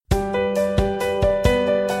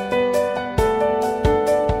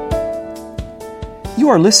You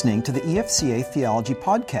are listening to the EFCA Theology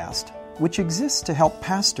Podcast, which exists to help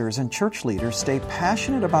pastors and church leaders stay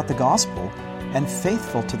passionate about the gospel and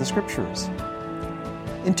faithful to the Scriptures.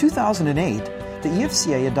 In 2008, the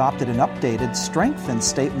EFCA adopted an updated, strengthened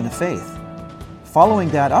Statement of Faith. Following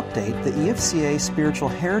that update, the EFCA Spiritual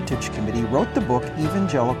Heritage Committee wrote the book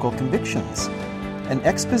Evangelical Convictions, an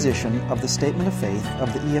exposition of the Statement of Faith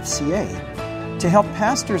of the EFCA, to help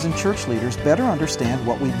pastors and church leaders better understand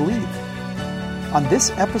what we believe. On this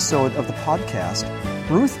episode of the podcast,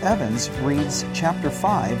 Ruth Evans reads Chapter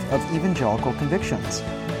 5 of Evangelical Convictions.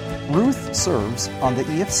 Ruth serves on the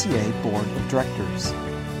EFCA Board of Directors.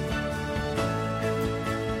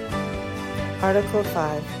 Article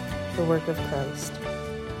 5, the Work of Christ.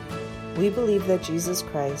 We believe that Jesus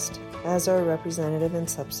Christ, as our representative and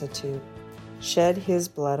substitute, shed his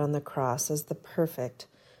blood on the cross as the perfect,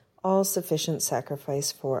 all-sufficient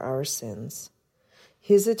sacrifice for our sins.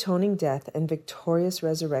 His atoning death and victorious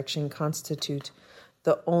resurrection constitute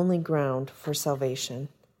the only ground for salvation.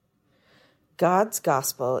 God's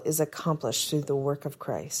gospel is accomplished through the work of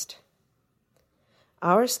Christ.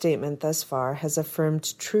 Our statement thus far has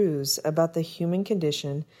affirmed truths about the human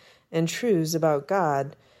condition and truths about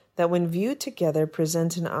God that when viewed together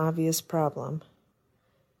present an obvious problem.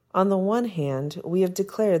 On the one hand, we have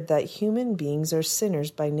declared that human beings are sinners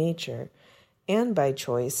by nature and by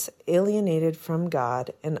choice, alienated from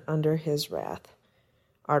God and under his wrath.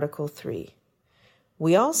 Article 3.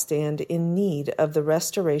 We all stand in need of the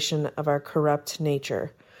restoration of our corrupt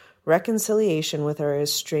nature, reconciliation with our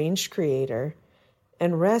estranged Creator,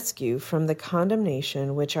 and rescue from the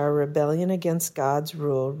condemnation which our rebellion against God's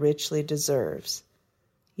rule richly deserves.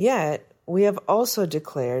 Yet, we have also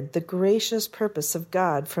declared the gracious purpose of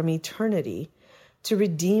God from eternity to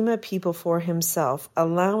redeem a people for himself,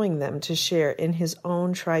 allowing them to share in his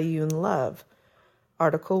own triune love.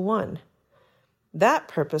 Article 1. That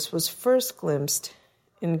purpose was first glimpsed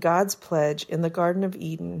in God's pledge in the Garden of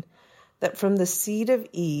Eden that from the seed of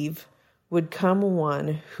Eve would come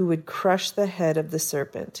one who would crush the head of the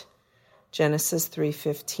serpent. Genesis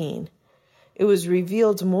 3:15. It was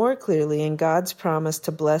revealed more clearly in God's promise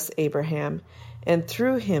to bless Abraham and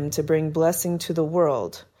through him to bring blessing to the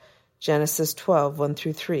world. Genesis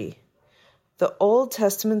 12:1-3. The Old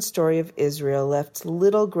Testament story of Israel left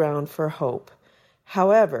little ground for hope.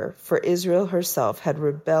 However, for Israel herself had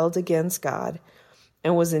rebelled against God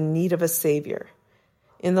and was in need of a Savior.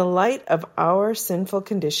 In the light of our sinful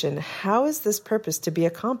condition, how is this purpose to be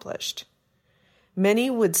accomplished? Many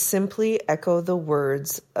would simply echo the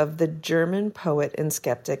words of the German poet and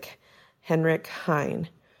skeptic Heinrich Heine,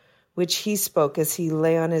 which he spoke as he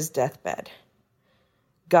lay on his deathbed.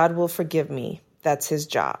 God will forgive me. That's his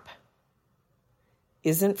job.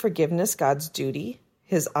 Isn't forgiveness God's duty,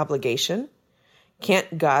 his obligation?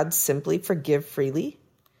 Can't God simply forgive freely?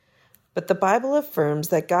 But the Bible affirms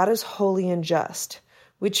that God is holy and just,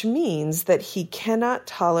 which means that he cannot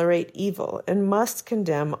tolerate evil and must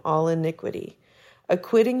condemn all iniquity,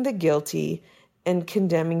 acquitting the guilty and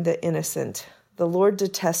condemning the innocent. The Lord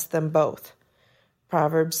detests them both.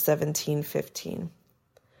 Proverbs 17:15.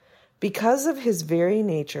 Because of his very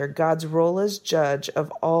nature, God's role as judge of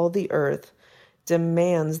all the earth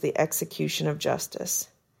demands the execution of justice.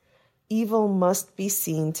 Evil must be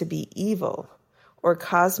seen to be evil, or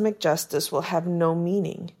cosmic justice will have no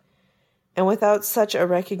meaning. And without such a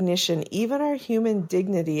recognition, even our human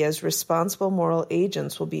dignity as responsible moral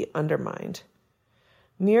agents will be undermined.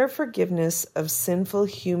 Mere forgiveness of sinful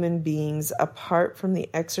human beings apart from the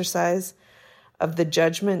exercise of the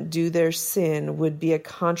judgment due their sin would be a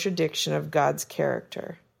contradiction of God's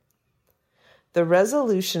character. The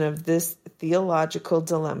resolution of this theological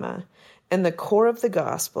dilemma and the core of the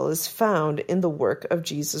gospel is found in the work of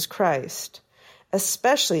Jesus Christ,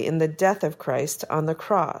 especially in the death of Christ on the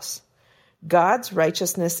cross. God's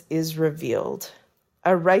righteousness is revealed,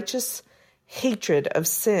 a righteous hatred of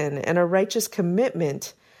sin and a righteous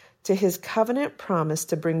commitment to his covenant promise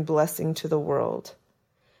to bring blessing to the world.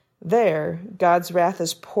 There, God's wrath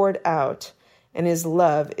is poured out, and his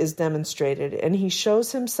love is demonstrated, and he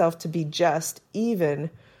shows himself to be just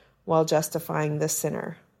even while justifying the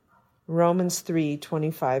sinner. Romans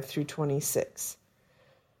 3:25-26.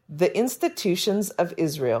 The Institutions of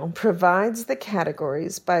Israel provides the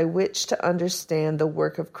categories by which to understand the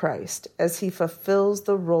work of Christ as he fulfills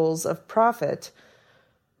the roles of prophet,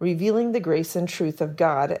 revealing the grace and truth of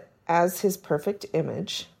God as his perfect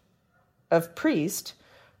image, of priest,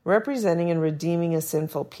 representing and redeeming a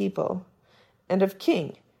sinful people, and of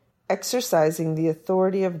king, exercising the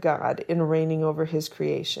authority of God in reigning over his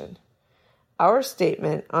creation. Our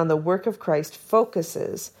statement on the work of Christ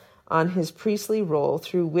focuses on his priestly role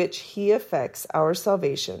through which he effects our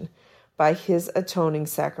salvation by his atoning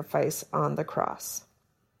sacrifice on the cross.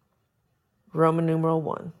 Roman numeral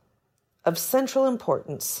 1. Of central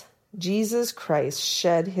importance, Jesus Christ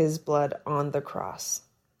shed his blood on the cross.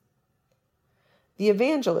 The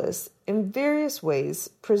evangelists, in various ways,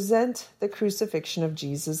 present the crucifixion of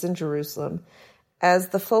Jesus in Jerusalem as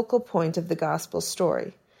the focal point of the gospel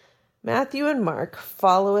story. Matthew and Mark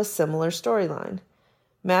follow a similar storyline.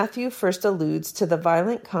 Matthew first alludes to the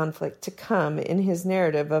violent conflict to come in his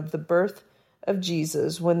narrative of the birth of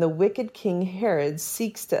Jesus when the wicked King Herod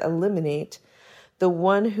seeks to eliminate the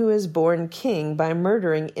one who is born king by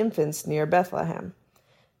murdering infants near Bethlehem.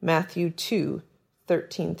 Matthew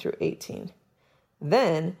 2:13 through 18.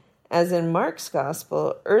 Then, as in Mark's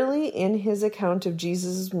Gospel, early in his account of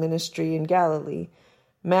Jesus' ministry in Galilee,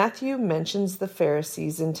 Matthew mentions the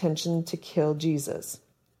Pharisees' intention to kill Jesus.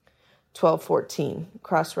 12:14,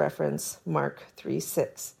 cross-reference Mark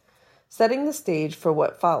 3:6, setting the stage for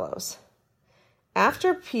what follows.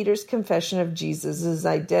 After Peter's confession of Jesus'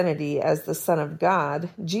 identity as the Son of God,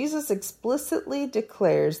 Jesus explicitly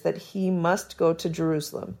declares that he must go to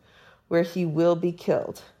Jerusalem, where he will be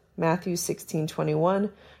killed. Matthew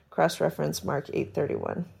 16:21, cross-reference Mark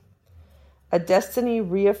 8:31. A destiny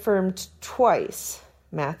reaffirmed twice,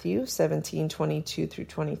 Matthew 17:22 through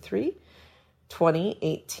 23,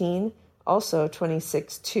 20:18, also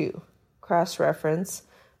 26:2, cross-reference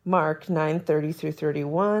Mark 9:30 through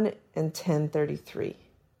 31 and 10:33.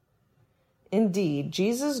 Indeed,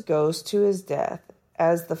 Jesus goes to his death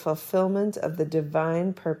as the fulfillment of the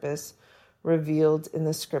divine purpose revealed in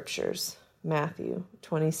the scriptures. Matthew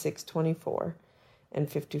 26:24 and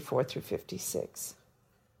 54 through 56.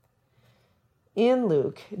 In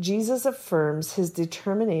Luke, Jesus affirms his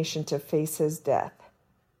determination to face his death.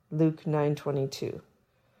 Luke 9:22.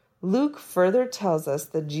 Luke further tells us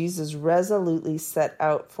that Jesus resolutely set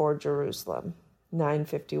out for Jerusalem.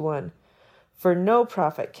 9:51. For no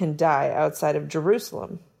prophet can die outside of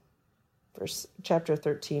Jerusalem. Chapter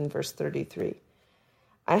 13, verse 33.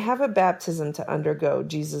 I have a baptism to undergo,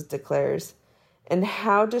 Jesus declares, and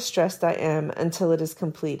how distressed I am until it is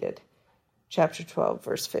completed. Chapter 12,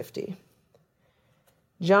 verse 50.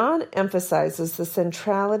 John emphasizes the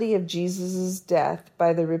centrality of Jesus' death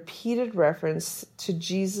by the repeated reference to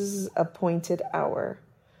Jesus' appointed hour.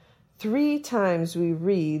 3 times we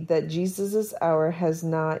read that Jesus' hour has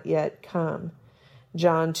not yet come.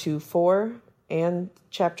 John 2:4 and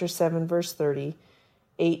chapter 7, verse 30,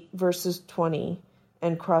 8 verses 20,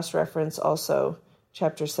 and cross-reference also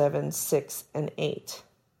chapter 7, 6, and 8.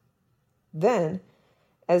 Then,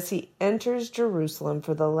 as he enters Jerusalem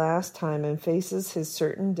for the last time and faces his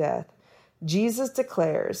certain death, Jesus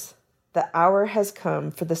declares, "The hour has come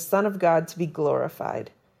for the Son of God to be glorified."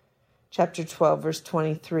 Chapter 12, verse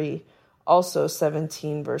 23, also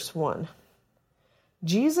 17, verse 1.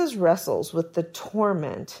 Jesus wrestles with the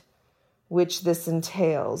torment which this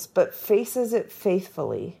entails, but faces it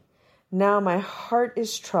faithfully. Now my heart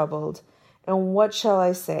is troubled, and what shall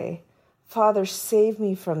I say? Father, save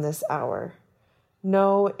me from this hour.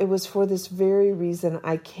 No, it was for this very reason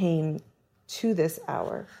I came to this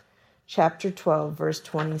hour. Chapter 12, verse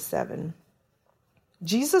 27.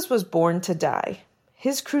 Jesus was born to die.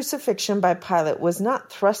 His crucifixion by Pilate was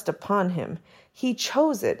not thrust upon him. He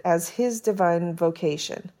chose it as his divine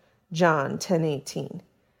vocation. John 10:18.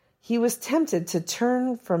 He was tempted to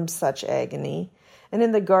turn from such agony, and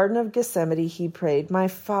in the Garden of Gethsemane he prayed, "My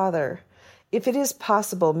Father, if it is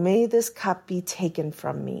possible, may this cup be taken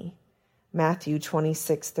from me." Matthew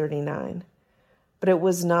 26:39. But it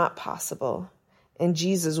was not possible, and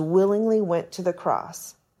Jesus willingly went to the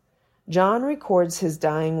cross. John records his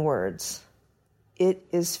dying words, "It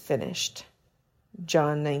is finished."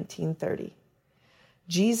 John 19:30.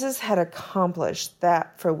 Jesus had accomplished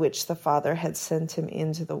that for which the Father had sent him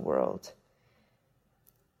into the world.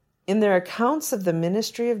 In their accounts of the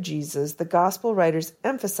ministry of Jesus, the gospel writers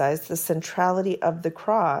emphasize the centrality of the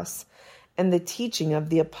cross, and the teaching of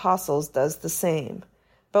the apostles does the same.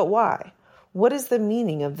 But why? What is the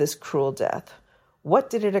meaning of this cruel death? What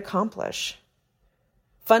did it accomplish?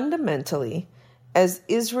 Fundamentally, as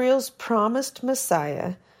Israel's promised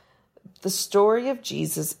Messiah, the story of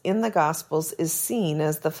Jesus in the Gospels is seen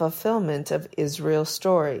as the fulfillment of Israel's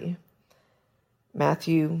story.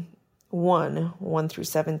 Matthew 1 through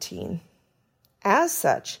 17. As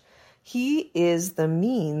such, he is the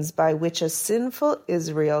means by which a sinful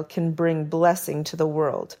Israel can bring blessing to the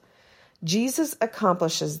world. Jesus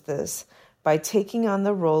accomplishes this by taking on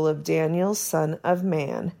the role of Daniel's son of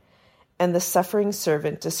man and the suffering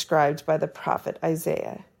servant described by the prophet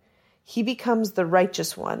Isaiah. He becomes the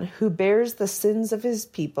righteous one who bears the sins of his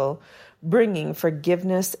people, bringing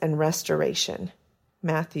forgiveness and restoration.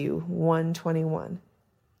 Matthew 1:21.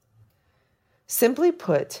 Simply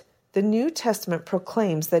put, the New Testament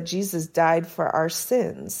proclaims that Jesus died for our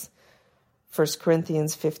sins. 1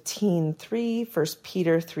 Corinthians 15:3, 1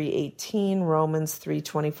 Peter 3:18, Romans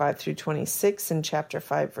 3:25 through 26, and chapter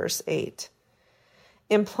 5, verse 8.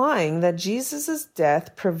 Implying that Jesus'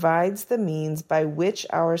 death provides the means by which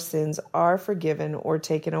our sins are forgiven or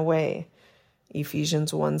taken away.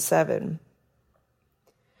 Ephesians 1:7.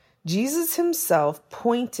 Jesus himself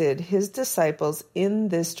pointed his disciples in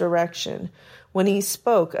this direction when he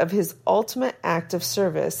spoke of his ultimate act of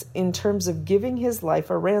service in terms of giving his life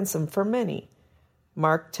a ransom for many.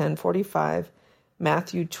 Mark 10:45,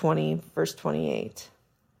 Matthew 20, verse 28.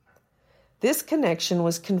 This connection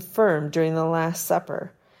was confirmed during the Last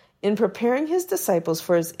Supper. In preparing his disciples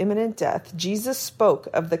for his imminent death, Jesus spoke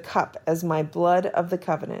of the cup as my blood of the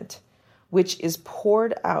covenant, which is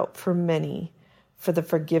poured out for many for the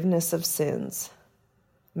forgiveness of sins.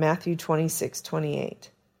 Matthew 26:28.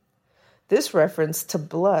 This reference to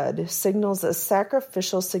blood signals a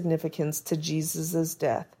sacrificial significance to Jesus'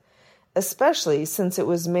 death, especially since it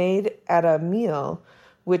was made at a meal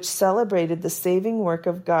which celebrated the saving work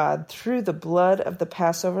of God through the blood of the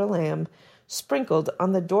Passover lamb sprinkled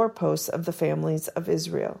on the doorposts of the families of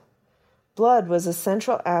Israel. Blood was a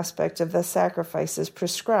central aspect of the sacrifices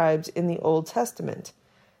prescribed in the Old Testament,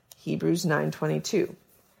 Hebrews 9:22,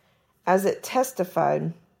 as it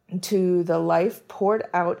testified to the life poured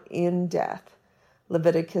out in death,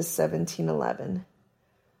 Leviticus 17:11.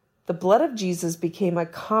 The blood of Jesus became a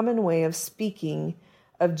common way of speaking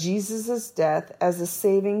of Jesus' death as a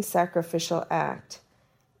saving sacrificial act.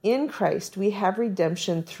 In Christ, we have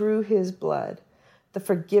redemption through his blood, the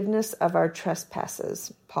forgiveness of our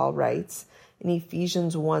trespasses, Paul writes in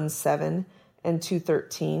Ephesians 1:7 and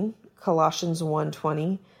 2:13, Colossians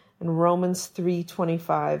 1:20, and Romans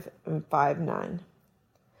 3:25 and 5:9.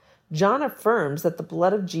 John affirms that the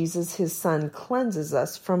blood of Jesus, his son, cleanses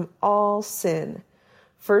us from all sin,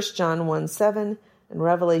 1 John 1:7 and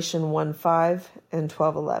Revelation 1:5 and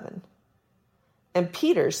 12:11. And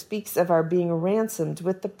Peter speaks of our being ransomed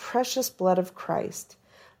with the precious blood of Christ,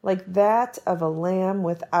 like that of a lamb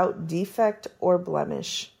without defect or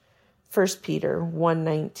blemish, 1 Peter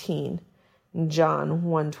 1:19 and John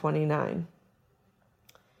 1:29.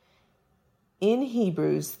 In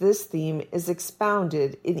Hebrews, this theme is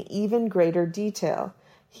expounded in even greater detail.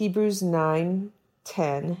 Hebrews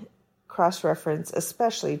 9:10, cross-reference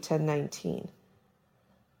especially 10:19.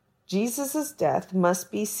 Jesus' death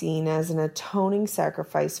must be seen as an atoning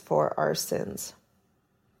sacrifice for our sins.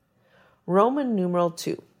 Roman numeral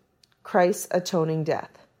 2, Christ's atoning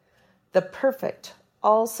death, the perfect,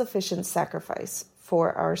 all-sufficient sacrifice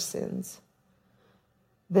for our sins.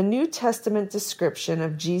 The New Testament description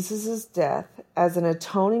of Jesus' death as an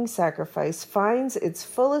atoning sacrifice finds its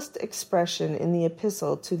fullest expression in the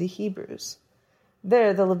epistle to the Hebrews.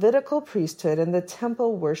 There, the Levitical priesthood and the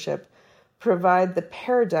temple worship provide the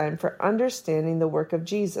paradigm for understanding the work of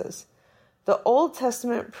Jesus. The Old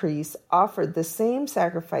Testament priests offered the same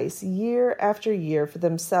sacrifice year after year for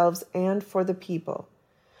themselves and for the people.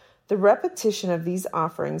 The repetition of these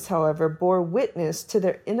offerings, however, bore witness to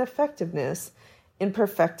their ineffectiveness in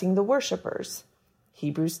perfecting the worshipers.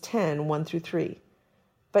 Hebrews 10:1-3.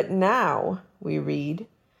 But now, we read,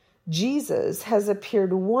 Jesus has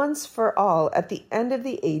appeared once for all at the end of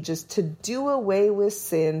the ages to do away with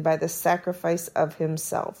sin by the sacrifice of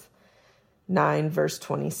himself. 9 verse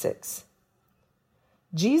 26.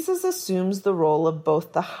 Jesus assumes the role of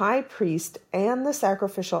both the high priest and the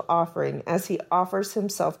sacrificial offering as he offers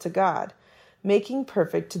himself to God, making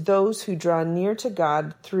perfect those who draw near to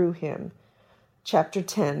God through him. Chapter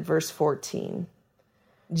 10, verse 14.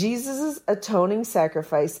 Jesus' atoning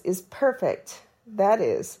sacrifice is perfect, that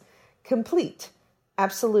is, complete,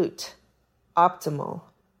 absolute, optimal,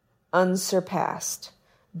 unsurpassed,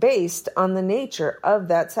 based on the nature of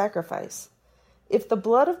that sacrifice. If the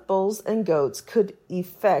blood of bulls and goats could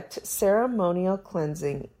effect ceremonial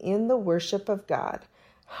cleansing in the worship of God,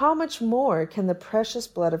 how much more can the precious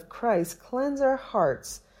blood of Christ cleanse our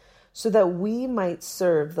hearts so that we might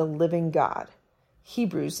serve the living God?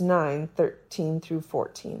 Hebrews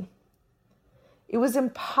 9:13-14. It was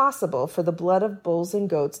impossible for the blood of bulls and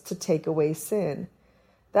goats to take away sin.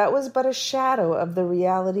 That was but a shadow of the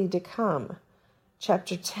reality to come.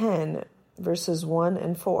 Chapter 10, verses 1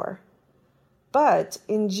 and 4. But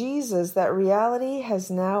in Jesus that reality has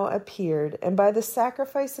now appeared, and by the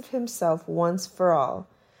sacrifice of himself once for all,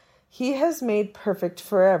 he has made perfect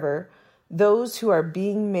forever those who are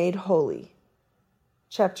being made holy.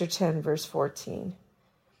 chapter 10, verse 14.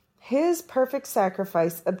 His perfect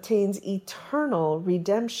sacrifice obtains eternal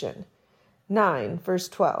redemption. 9, verse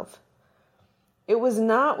 12. It was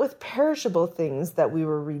not with perishable things that we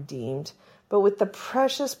were redeemed, but with the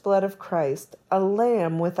precious blood of Christ, a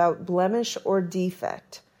lamb without blemish or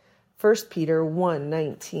defect. 1 Peter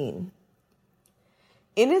 1:19.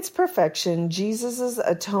 In its perfection, Jesus'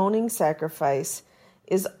 atoning sacrifice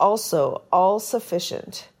is also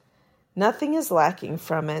all-sufficient. Nothing is lacking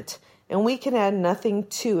from it, and we can add nothing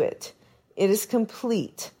to it. It is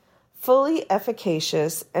complete, fully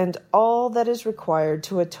efficacious, and all that is required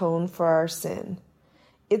to atone for our sin.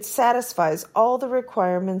 It satisfies all the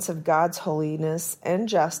requirements of God's holiness and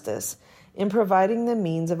justice in providing the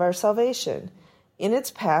means of our salvation in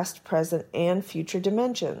its past, present, and future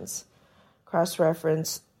dimensions.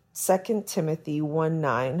 Cross-reference 2 Timothy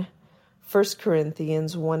 1:9, 1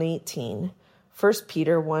 Corinthians 1:18, 1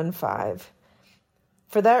 Peter 1:5.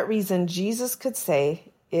 For that reason, Jesus could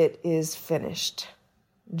say, "It is finished."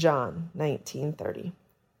 John 19:30.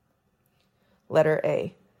 Letter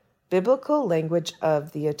A. Biblical language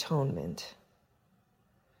of the atonement.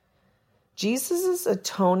 Jesus'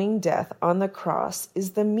 atoning death on the cross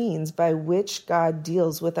is the means by which God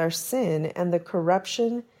deals with our sin and the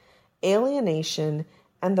corruption, alienation,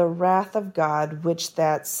 and the wrath of God which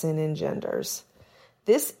that sin engenders.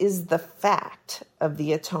 This is the fact of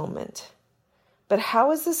the atonement. But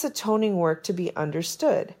how is this atoning work to be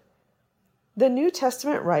understood? The New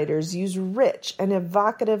Testament writers use rich and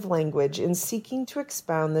evocative language in seeking to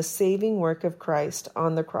expound the saving work of Christ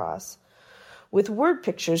on the cross, with word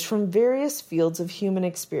pictures from various fields of human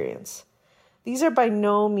experience. These are by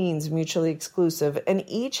no means mutually exclusive, and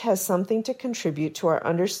each has something to contribute to our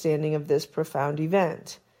understanding of this profound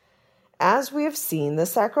event. As we have seen, the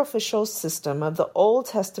sacrificial system of the Old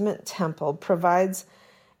Testament temple provides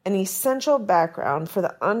an essential background for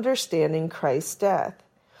the understanding Christ's death.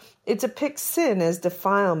 It depicts sin as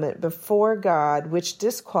defilement before God, which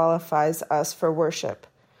disqualifies us for worship.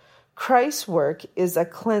 Christ's work is a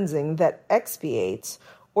cleansing that expiates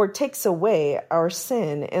or takes away our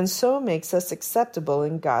sin and so makes us acceptable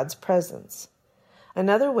in God's presence.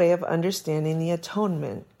 Another way of understanding the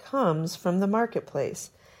atonement comes from the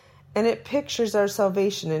marketplace, and it pictures our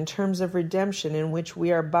salvation in terms of redemption in which we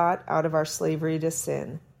are bought out of our slavery to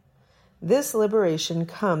sin. This liberation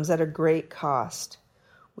comes at a great cost.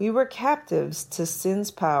 We were captives to sin's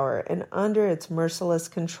power and under its merciless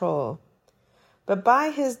control. But by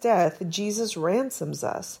his death, Jesus ransoms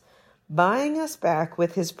us, buying us back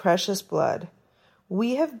with his precious blood.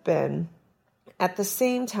 We have been, at the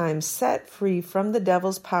same time, set free from the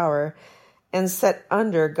devil's power and set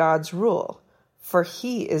under God's rule, for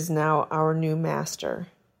he is now our new master.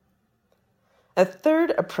 A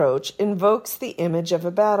third approach invokes the image of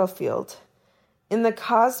a battlefield. In the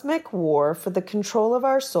cosmic war for the control of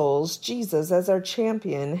our souls, Jesus, as our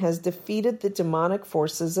champion, has defeated the demonic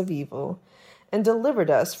forces of evil and delivered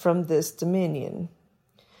us from this dominion.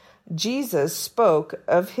 Jesus spoke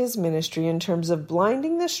of his ministry in terms of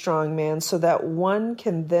blinding the strong man so that one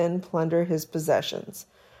can then plunder his possessions.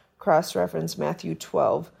 Cross-reference Matthew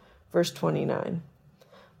 12, verse 29.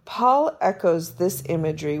 Paul echoes this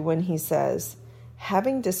imagery when he says,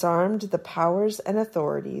 "Having disarmed the powers and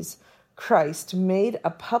authorities, Christ made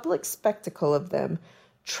a public spectacle of them,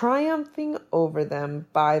 triumphing over them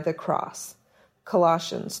by the cross."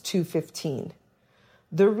 Colossians 2:15.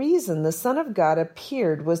 The reason the Son of God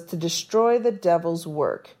appeared was to destroy the devil's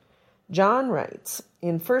work. John writes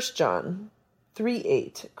in 1 John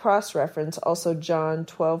 3:8, cross-reference also John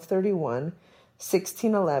 12:31,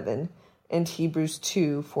 16:11, and Hebrews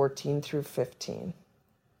 2:14 through 15.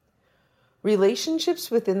 Relationships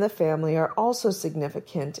within the family are also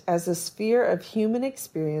significant as a sphere of human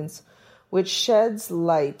experience which sheds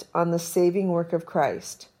light on the saving work of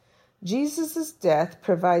Christ. Jesus' death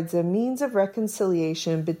provides a means of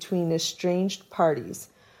reconciliation between estranged parties,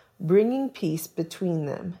 bringing peace between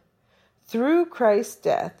them. Through Christ's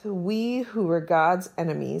death, we who were God's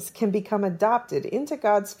enemies can become adopted into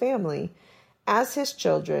God's family as his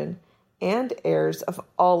children and heirs of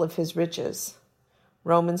all of his riches.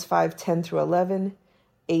 Romans 5:10 through 11,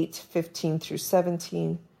 8:15 through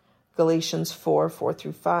 17, Galatians 4:4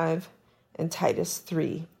 through 5, and Titus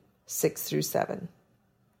 3:6 through 7.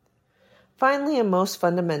 Finally, and most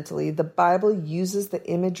fundamentally, the Bible uses the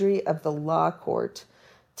imagery of the law court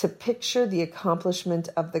to picture the accomplishment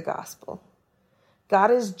of the gospel. God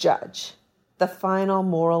is judge, the final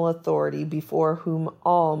moral authority before whom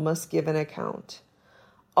all must give an account.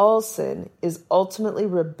 All sin is ultimately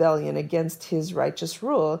rebellion against his righteous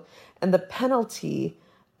rule, and the penalty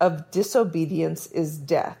of disobedience is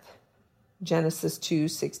death. Genesis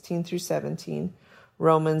 2:16 through 17,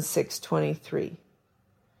 Romans 6:23.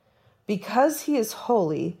 Because he is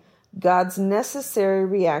holy, God's necessary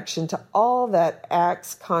reaction to all that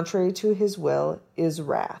acts contrary to his will is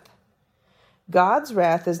wrath. God's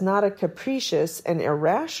wrath is not a capricious and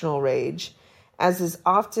irrational rage, as is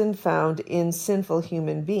often found in sinful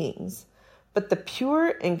human beings, but the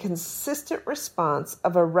pure and consistent response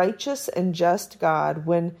of a righteous and just God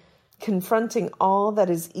when confronting all that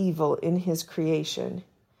is evil in his creation.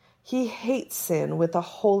 He hates sin with a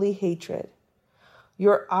holy hatred.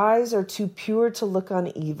 Your eyes are too pure to look on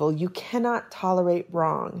evil. You cannot tolerate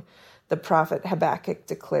wrong, the prophet Habakkuk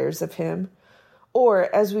declares of him.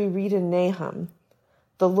 Or, as we read in Nahum,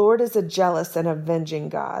 the Lord is a jealous and avenging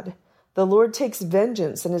God. The Lord takes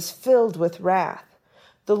vengeance and is filled with wrath.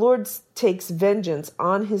 The Lord takes vengeance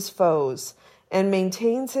on his foes and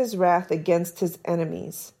maintains his wrath against his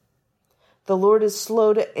enemies. The Lord is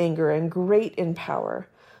slow to anger and great in power.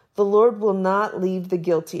 The Lord will not leave the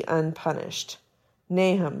guilty unpunished.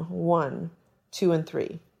 Nahum 1:2 and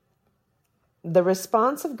 3. The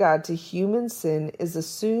response of God to human sin is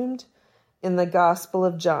assumed in the Gospel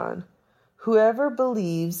of John. Whoever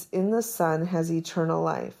believes in the Son has eternal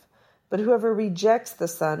life, but whoever rejects the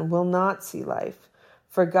Son will not see life,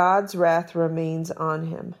 for God's wrath remains on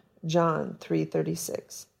him. John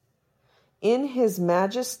 3:36. In his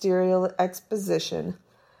magisterial exposition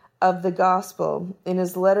of the gospel in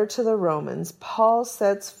his letter to the Romans, Paul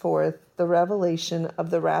sets forth the revelation of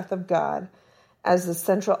the wrath of God as the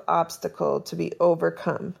central obstacle to be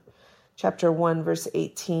overcome. Chapter 1, verse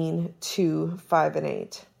 18, 2, 5, and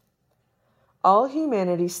 8. All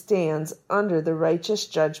humanity stands under the righteous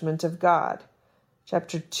judgment of God.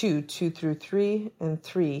 Chapter 2, 2 through 3, and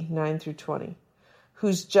 3, 9 through 20.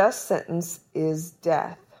 Whose just sentence is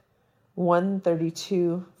death.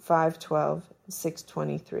 132, 5:12,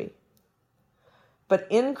 6:23. But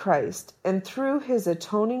in Christ and through his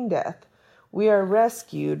atoning death, we are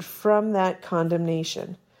rescued from that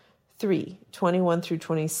condemnation. 3:21 through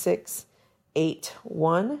 26,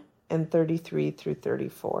 8:1, and 33 through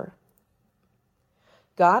 34.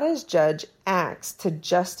 God as judge acts to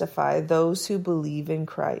justify those who believe in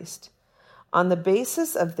Christ. On the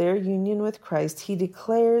basis of their union with Christ, he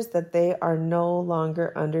declares that they are no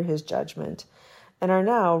longer under his judgment and are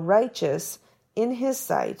now righteous in his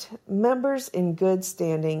sight, members in good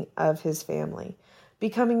standing of his family,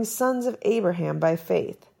 becoming sons of Abraham by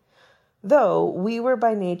faith. Though we were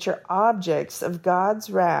by nature objects of God's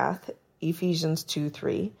wrath, Ephesians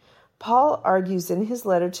 2:3, Paul argues in his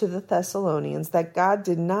letter to the Thessalonians that God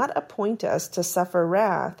did not appoint us to suffer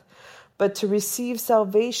wrath, but to receive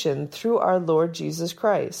salvation through our Lord Jesus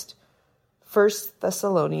Christ. 1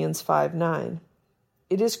 Thessalonians 5:9.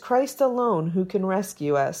 It is Christ alone who can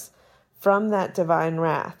rescue us from that divine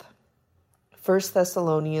wrath. 1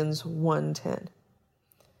 Thessalonians 1:10.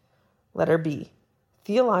 Letter B.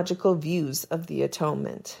 Theological views of the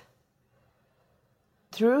atonement.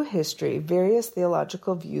 Through history, various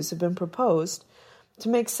theological views have been proposed to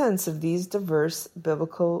make sense of these diverse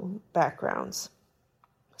biblical backgrounds.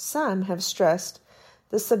 Some have stressed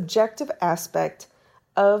the subjective aspect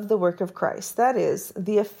of the work of Christ, that is,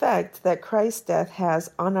 the effect that Christ's death has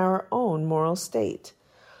on our own moral state.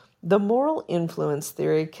 The moral influence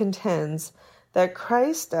theory contends that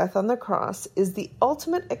Christ's death on the cross is the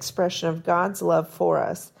ultimate expression of God's love for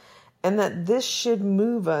us, and that this should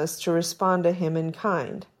move us to respond to him in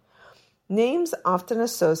kind. Names often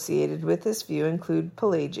associated with this view include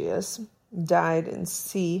Pelagius, died in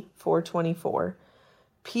c. 424,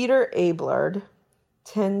 Peter Abelard,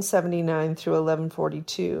 1079 through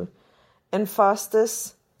 1142, and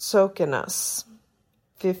Faustus Socinus,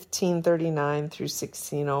 1539 through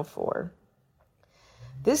 1604.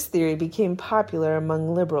 This theory became popular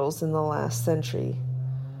among liberals in the last century.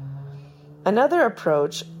 Another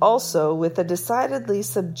approach, also with a decidedly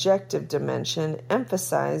subjective dimension,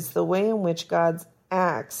 emphasized the way in which God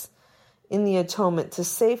acts in the atonement to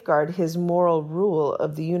safeguard his moral rule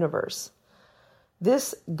of the universe.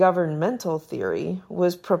 This governmental theory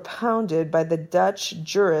was propounded by the Dutch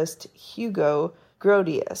jurist Hugo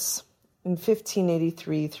Grotius in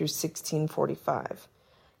 1583 through 1645.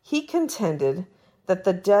 He contended that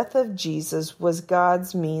the death of Jesus was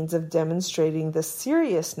God's means of demonstrating the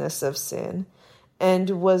seriousness of sin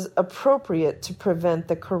and was appropriate to prevent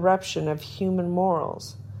the corruption of human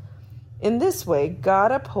morals. In this way,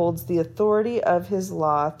 God upholds the authority of his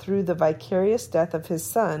law through the vicarious death of his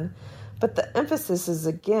Son, but the emphasis is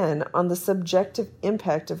again on the subjective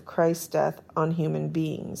impact of Christ's death on human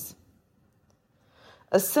beings.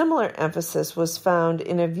 A similar emphasis was found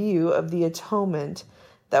in a view of the atonement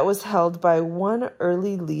that was held by one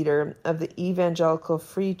early leader of the Evangelical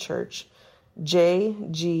Free Church,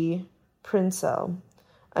 J.G. Prinzell,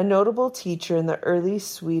 a notable teacher in the early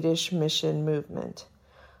Swedish mission movement.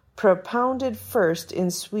 Propounded first in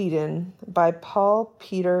Sweden by Paul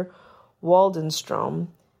Peter Waldenstrom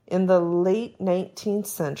in the late 19th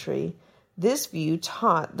century, this view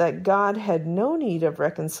taught that God had no need of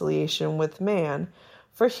reconciliation with man,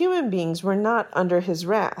 for human beings were not under his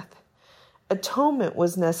wrath. Atonement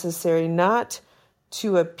was necessary not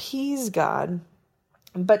to appease God,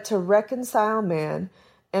 but to reconcile man,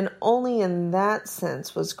 and only in that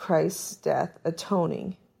sense was Christ's death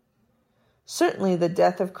atoning. Certainly the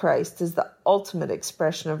death of Christ is the ultimate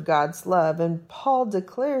expression of God's love, and Paul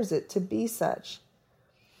declares it to be such.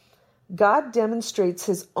 God demonstrates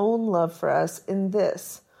his own love for us in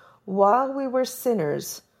this: while we were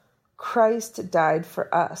sinners, Christ died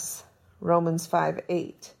for us. Romans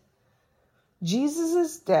 5:8.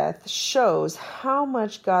 Jesus' death shows how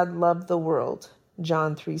much God loved the world.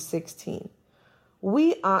 John 3:16.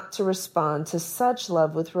 We ought to respond to such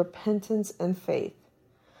love with repentance and faith.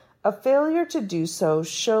 A failure to do so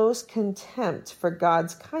shows contempt for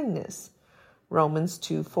God's kindness. Romans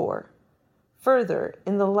 2:4. Further,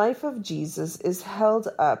 in the life of Jesus is held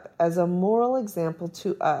up as a moral example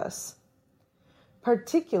to us,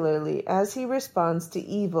 particularly as he responds to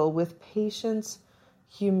evil with patience,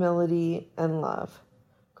 humility, and love.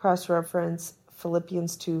 Cross-reference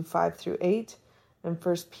Philippians 2:5-8 and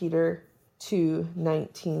 1 Peter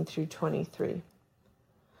 2:19-23.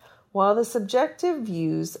 While the subjective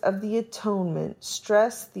views of the atonement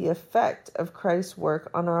stress the effect of Christ's work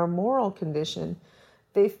on our moral condition,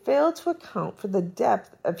 they fail to account for the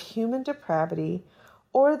depth of human depravity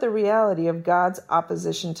or the reality of God's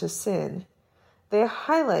opposition to sin. They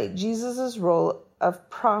highlight Jesus' role of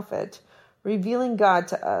prophet, revealing God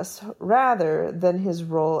to us, rather than his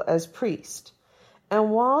role as priest.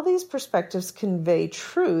 And while these perspectives convey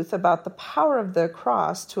truth about the power of the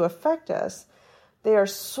cross to affect us, they are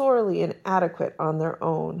sorely inadequate on their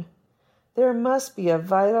own. There must be a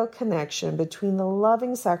vital connection between the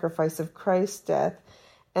loving sacrifice of Christ's death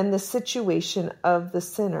and the situation of the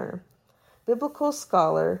sinner. Biblical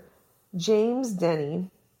scholar James Denney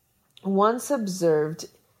once observed,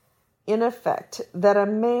 in effect, that a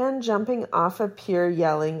man jumping off a pier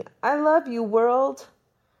yelling, "I love you, world,"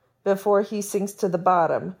 before he sinks to the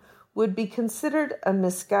bottom would be considered a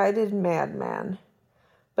misguided madman.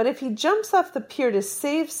 But if he jumps off the pier to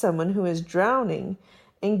save someone who is drowning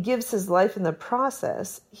and gives his life in the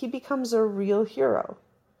process, he becomes a real hero.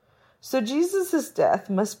 So Jesus' death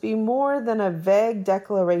must be more than a vague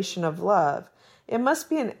declaration of love. It must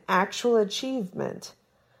be an actual achievement.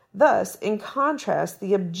 Thus, in contrast,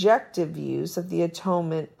 the objective views of the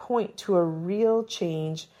atonement point to a real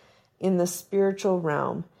change in the spiritual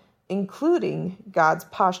realm, including God's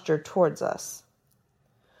posture towards us.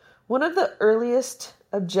 One of the earliest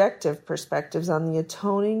objective perspectives on the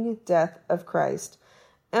atoning death of Christ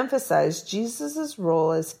emphasized Jesus'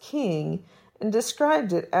 role as king and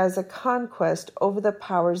described it as a conquest over the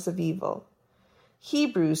powers of evil.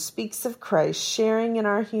 Hebrews speaks of Christ sharing in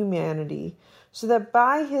our humanity so that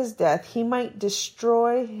by his death he might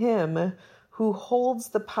destroy him who holds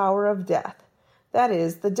the power of death, that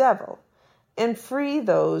is, the devil, and free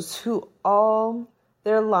those who all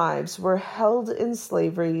their lives were held in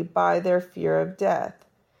slavery by their fear of death.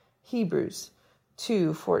 Hebrews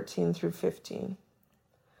 2:14-15.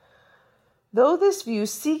 Though this view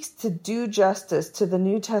seeks to do justice to the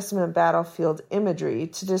New Testament battlefield imagery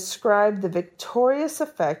to describe the victorious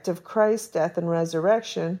effect of Christ's death and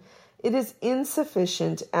resurrection, it is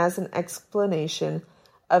insufficient as an explanation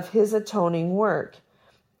of his atoning work.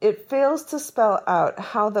 It fails to spell out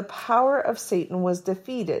how the power of Satan was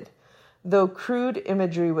defeated, though crude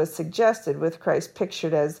imagery was suggested, with Christ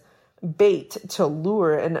pictured as bait to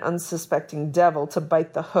lure an unsuspecting devil to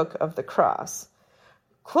bite the hook of the cross.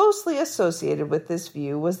 Closely associated with this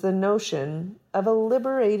view was the notion of a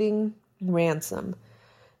liberating ransom.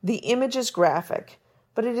 The image is graphic,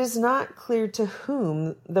 but it is not clear to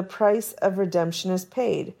whom the price of redemption is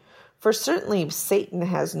paid, for certainly Satan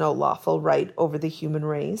has no lawful right over the human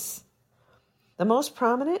race. The most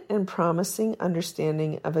prominent and promising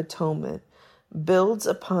understanding of atonement builds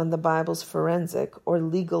upon the Bible's forensic or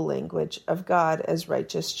legal language of God as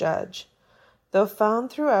righteous judge. Though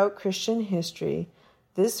found throughout Christian history,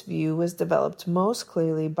 this view was developed most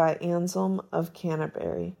clearly by Anselm of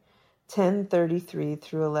Canterbury,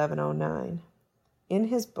 1033-1109. In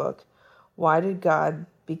his book, Why Did God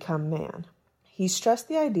Become Man? He stressed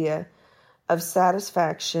the idea of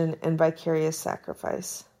satisfaction and vicarious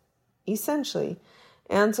sacrifice. Essentially,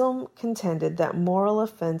 Anselm contended that moral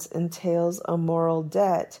offense entails a moral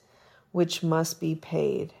debt which must be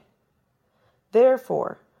paid.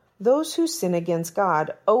 Therefore, those who sin against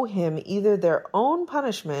God owe him either their own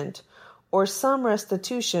punishment or some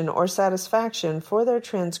restitution or satisfaction for their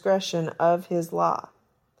transgression of his law.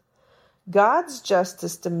 God's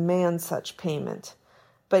justice demands such payment,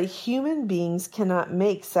 but human beings cannot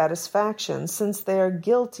make satisfaction since they are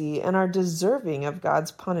guilty and are deserving of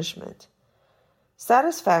God's punishment.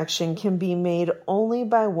 Satisfaction can be made only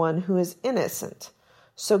by one who is innocent,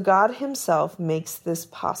 so God himself makes this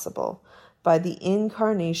possible by the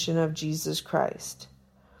incarnation of Jesus Christ.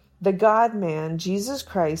 The God-man, Jesus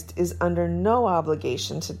Christ, is under no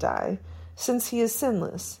obligation to die, since he is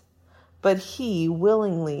sinless, but he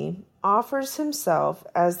willingly offers himself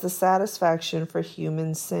as the satisfaction for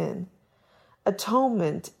human sin.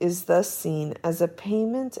 Atonement is thus seen as a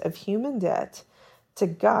payment of human debt to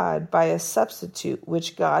God by a substitute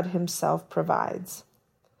which God himself provides.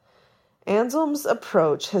 Anselm's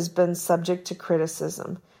approach has been subject to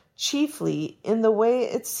criticism, chiefly in the way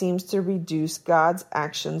it seems to reduce God's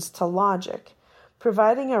actions to logic,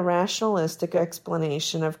 providing a rationalistic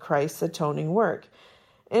explanation of Christ's atoning work,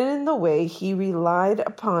 and in the way he relied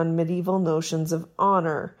upon medieval notions of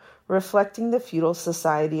honor, reflecting the feudal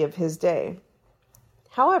society of his day.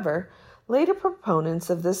 However, later proponents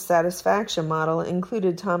of this satisfaction model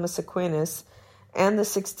included Thomas Aquinas, and the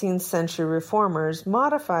 16th century reformers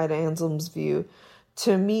modified Anselm's view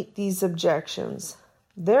to meet these objections.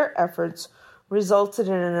 Their efforts resulted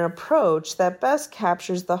in an approach that best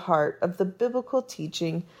captures the heart of the biblical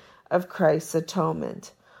teaching of Christ's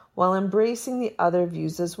atonement, while embracing the other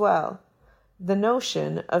views as well, the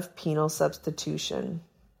notion of penal substitution.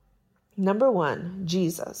 Number 1,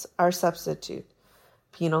 Jesus, our substitute,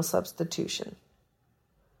 penal substitution.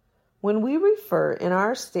 When we refer in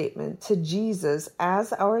our statement to Jesus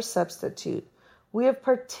as our substitute, we have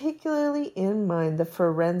particularly in mind the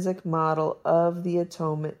forensic model of the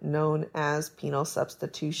atonement known as penal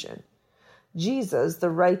substitution. Jesus, the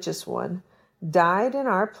righteous one, died in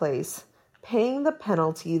our place, paying the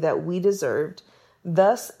penalty that we deserved,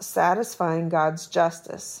 thus satisfying God's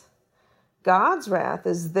justice. God's wrath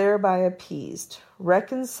is thereby appeased,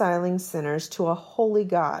 reconciling sinners to a holy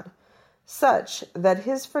God, such that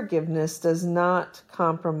his forgiveness does not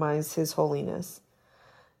compromise his holiness.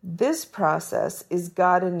 This process is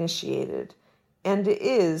God-initiated and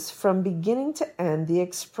is from beginning to end the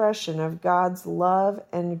expression of God's love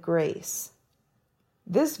and grace.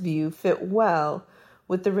 This view fit well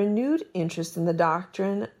with the renewed interest in the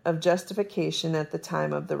doctrine of justification at the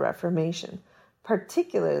time of the Reformation,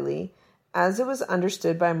 particularly as it was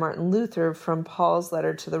understood by Martin Luther from Paul's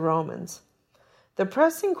letter to the Romans. The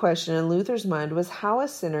pressing question in Luther's mind was how a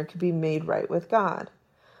sinner could be made right with God.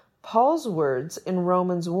 Paul's words in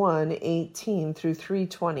Romans 1:18 through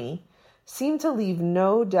 3:20 seem to leave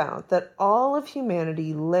no doubt that all of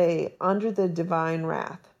humanity lay under the divine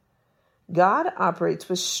wrath. God operates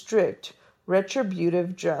with strict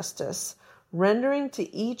retributive justice, rendering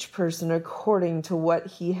to each person according to what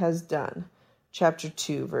he has done. Chapter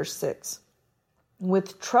 2, verse 6.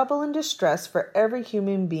 With trouble and distress for every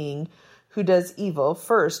human being who does evil,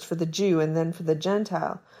 first for the Jew and then for the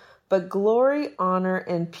Gentile, but glory, honor,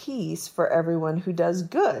 and peace for everyone who does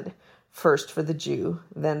good, first for the Jew,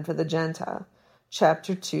 then for the Gentile.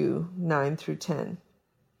 Chapter 2, 9 through 10.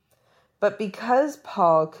 But because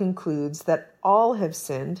Paul concludes that all have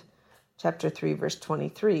sinned, chapter 3, verse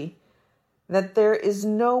 23, that there is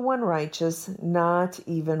no one righteous, not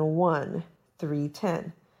even one,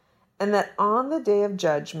 3:10, and that on the day of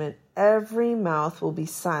judgment every mouth will be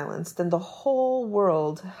silenced and the whole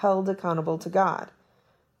world held accountable to God,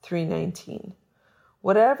 3:19.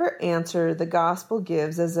 Whatever answer the gospel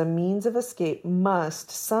gives as a means of escape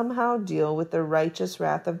must somehow deal with the righteous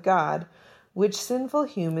wrath of God, which sinful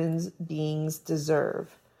human beings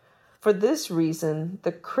deserve. For this reason,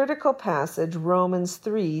 the critical passage Romans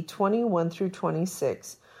 3:21 through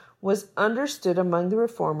 26 was understood among the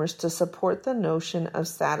reformers to support the notion of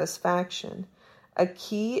satisfaction, a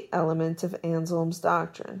key element of Anselm's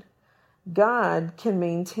doctrine. God can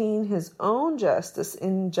maintain his own justice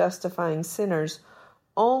in justifying sinners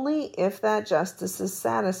only if that justice is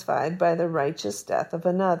satisfied by the righteous death of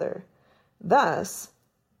another. Thus,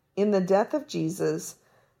 in the death of Jesus,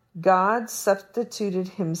 God substituted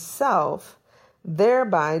himself,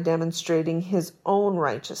 thereby demonstrating his own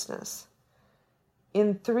righteousness.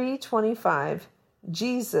 In 3:25,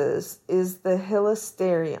 Jesus is the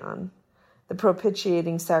hilasterion, the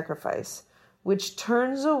propitiating sacrifice, which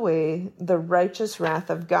turns away the righteous wrath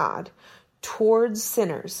of God towards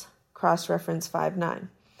sinners, cross-reference 5:9.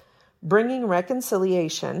 Bringing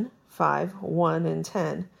reconciliation, 5:1 and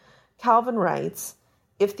 10, Calvin writes,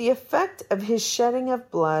 "If the effect of his shedding of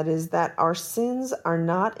blood is that our sins are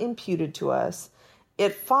not imputed to us,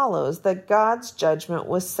 it follows that God's judgment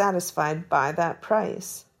was satisfied by that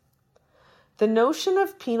price." The notion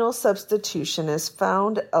of penal substitution is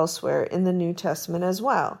found elsewhere in the New Testament as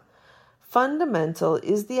well. Fundamental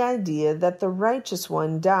is the idea that the righteous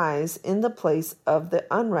one dies in the place of the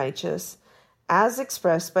unrighteous, as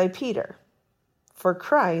expressed by Peter. For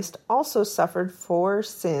Christ also suffered for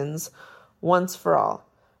sins once for all,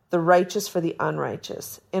 the righteous for the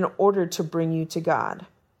unrighteous, in order to bring you to God.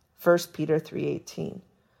 1 Peter 3:18.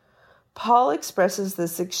 Paul expresses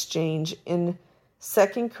this exchange in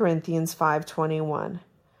 2 Corinthians 5:21.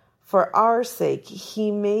 "For our sake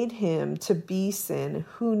he made him to be sin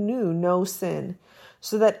who knew no sin,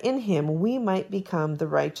 so that in him we might become the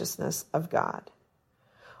righteousness of God."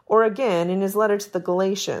 Or again, in his letter to the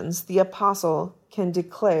Galatians, the apostle can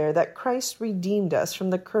declare that Christ redeemed us from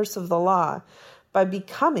the curse of the law by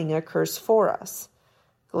becoming a curse for us.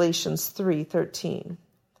 Galatians 3:13.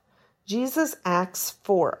 Jesus acts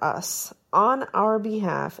for us, on our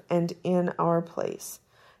behalf and in our place.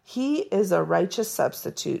 He is a righteous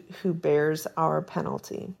substitute who bears our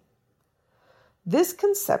penalty. This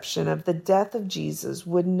conception of the death of Jesus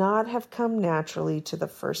would not have come naturally to the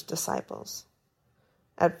first disciples.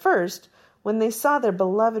 At first, when they saw their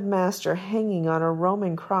beloved master hanging on a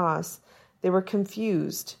Roman cross, they were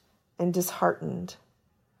confused and disheartened.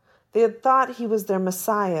 They had thought he was their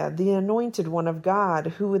Messiah, the anointed one of God,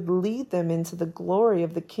 who would lead them into the glory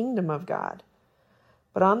of the kingdom of God.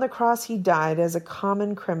 But on the cross he died as a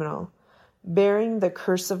common criminal, bearing the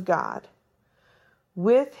curse of God.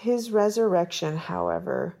 With his resurrection,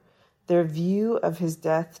 however, their view of his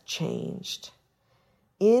death changed.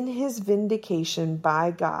 In his vindication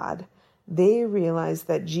by God, they realized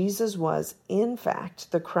that Jesus was, in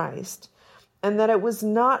fact, the Christ, and that it was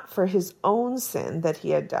not for his own sin that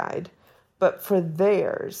he had died, but for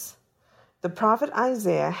theirs. The prophet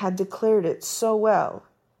Isaiah had declared it so well.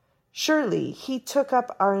 "Surely he took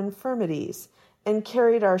up our infirmities and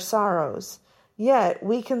carried our sorrows. Yet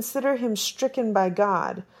we consider him stricken by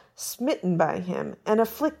God, smitten by him, and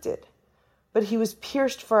afflicted. But he was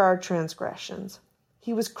pierced for our transgressions.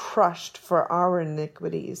 He was crushed for our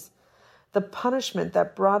iniquities. The punishment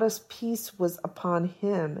that brought us peace was upon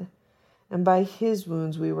him, and by his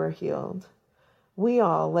wounds we were healed. We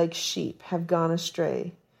all, like sheep, have gone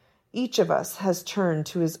astray. Each of us has turned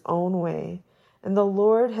to his own way, and the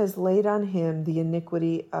Lord has laid on him the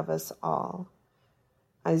iniquity of us all."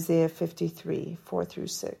 Isaiah 53,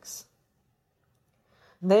 4-6.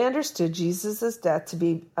 They understood Jesus' death to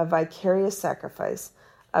be a vicarious sacrifice,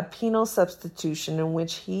 a penal substitution in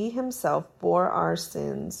which he himself bore our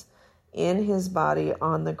sins in his body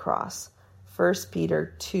on the cross. 1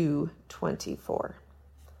 Peter 2:24.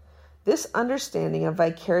 This understanding of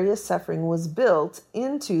vicarious suffering was built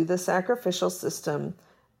into the sacrificial system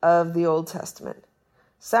of the Old Testament.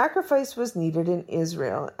 Sacrifice was needed in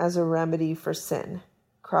Israel as a remedy for sin.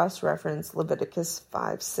 Cross-reference Leviticus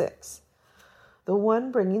 5:6. The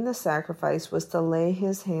one bringing the sacrifice was to lay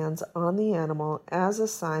his hands on the animal as a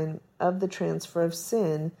sign of the transfer of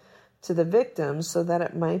sin to the victim so that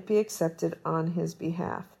it might be accepted on his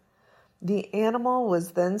behalf. The animal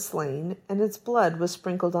was then slain, and its blood was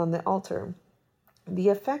sprinkled on the altar. The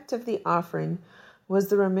effect of the offering was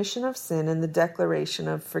the remission of sin and the declaration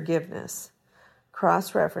of forgiveness.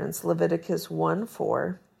 Cross-reference Leviticus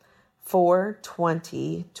 1:4,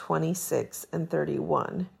 4:20, 26, and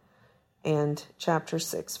 31, and chapter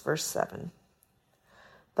 6, verse 7.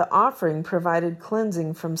 The offering provided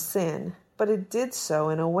cleansing from sin, but it did so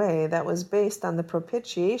in a way that was based on the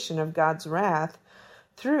propitiation of God's wrath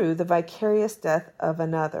through the vicarious death of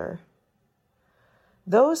another.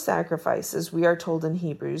 Those sacrifices, we are told in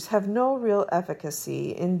Hebrews, have no real efficacy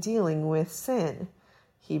in dealing with sin.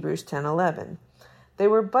 Hebrews 10:11. They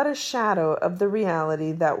were but a shadow of the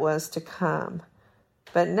reality that was to come.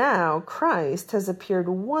 But now Christ has appeared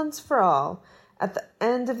once for all at the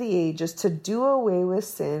end of the ages to do away with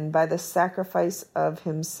sin by the sacrifice of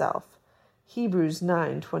himself. Hebrews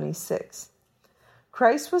 9:26.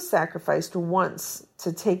 Christ was sacrificed once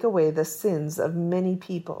to take away the sins of many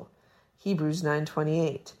people. Hebrews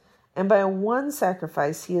 9:28. And by one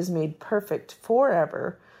sacrifice he has made perfect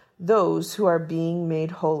forever those who are being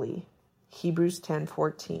made holy. Hebrews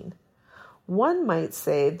 10:14. One might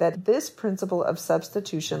say that this principle of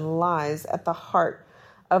substitution lies at the heart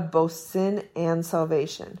of both sin and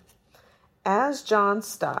salvation. As John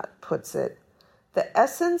Stott puts it, the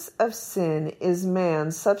essence of sin is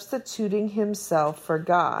man substituting himself for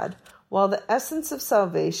God while the essence of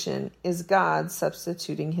salvation is God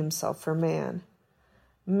substituting himself for man.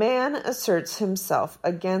 Man asserts himself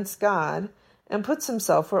against God and puts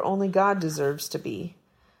himself where only God deserves to be.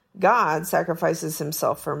 God sacrifices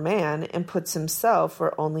himself for man and puts himself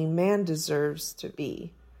where only man deserves to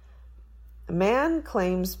be. Man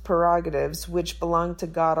claims prerogatives which belong to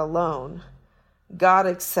God alone. God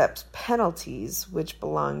accepts penalties which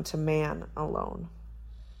belong to man alone.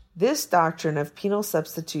 This doctrine of penal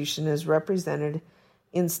substitution is represented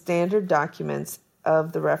in standard documents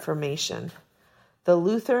of the Reformation. The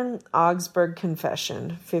Lutheran Augsburg Confession,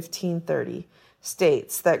 1530,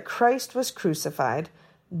 states that Christ was crucified,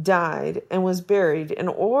 died, and was buried in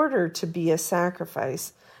order to be a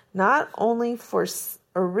sacrifice, not only for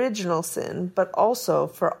original sin, but also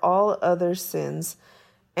for all other sins,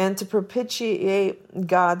 and to propitiate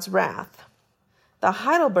God's wrath. The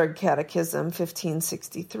Heidelberg Catechism,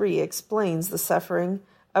 1563, explains the suffering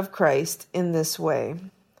of Christ in this way.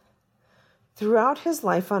 Throughout his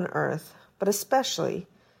life on earth, but especially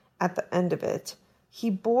at the end of it,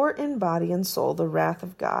 he bore in body and soul the wrath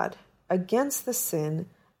of God against the sin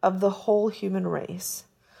of the whole human race,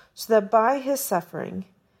 so that by his suffering,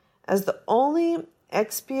 as the only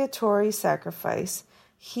expiatory sacrifice,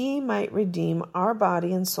 he might redeem our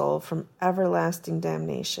body and soul from everlasting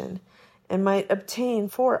damnation, and might obtain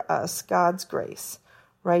for us God's grace,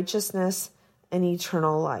 righteousness, and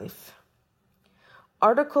eternal life.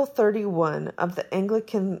 Article 31 of the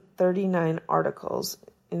Anglican 39 Articles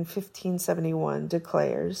in 1571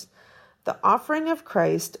 declares, "The offering of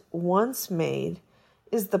Christ once made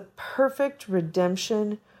is the perfect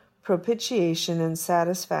redemption, propitiation, and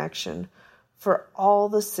satisfaction for all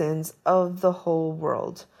the sins of the whole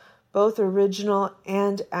world, both original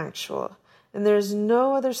and actual, and there is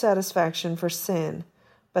no other satisfaction for sin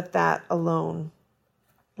but that alone."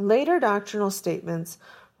 Later doctrinal statements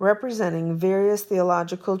representing various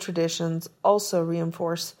theological traditions also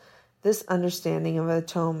reinforce this understanding of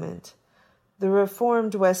atonement. The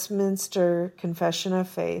Reformed Westminster Confession of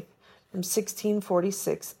Faith from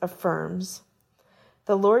 1646 affirms,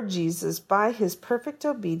 "The Lord Jesus, by his perfect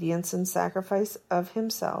obedience and sacrifice of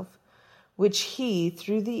himself, which he,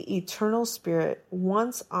 through the eternal Spirit,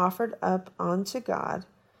 once offered up unto God,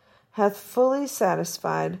 hath fully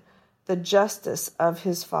satisfied the justice of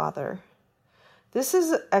his Father." This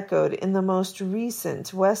is echoed in the most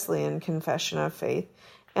recent Wesleyan Confession of Faith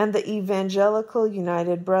and the Evangelical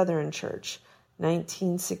United Brethren Church,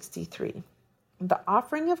 1963. The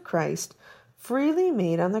offering of Christ, freely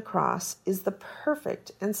made on the cross, is the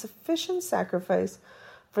perfect and sufficient sacrifice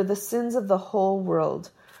for the sins of the whole world,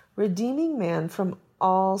 redeeming man from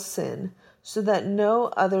all sin, so that no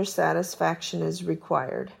other satisfaction is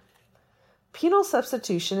required. Penal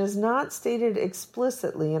substitution is not stated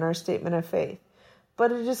explicitly in our statement of faith,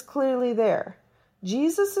 but it is clearly there.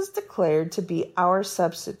 Jesus is declared to be our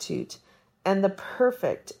substitute, and the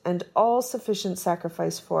perfect and all-sufficient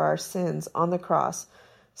sacrifice for our sins on the cross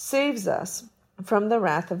saves us from the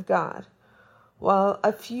wrath of God. While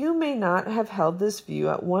a few may not have held this view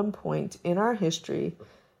at one point in our history,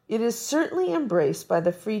 it is certainly embraced by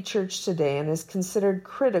the Free Church today and is considered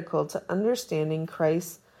critical to understanding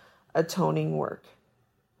Christ's atoning work.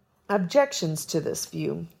 Objections to this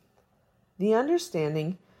view. The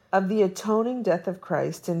understanding of the atoning death of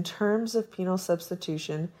Christ in terms of penal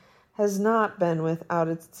substitution has not been without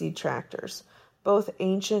its detractors, both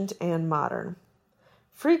ancient and modern.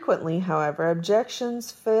 Frequently, however,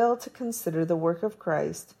 objections fail to consider the work of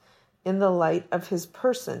Christ in the light of his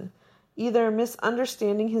person, either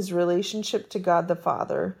misunderstanding his relationship to God the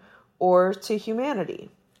Father or to humanity.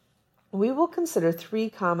 We will consider three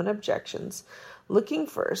common objections, looking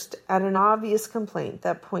first at an obvious complaint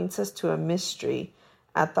that points us to a mystery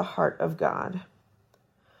at the heart of God.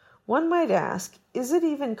 One might ask, is it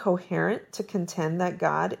even coherent to contend that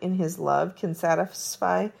God in his love can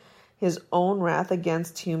satisfy his own wrath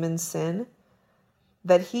against human sin?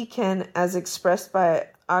 That he can, as expressed by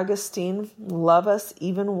Augustine, love us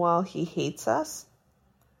even while he hates us?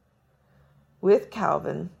 With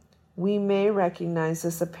Calvin, we may recognize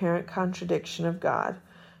this apparent contradiction of God,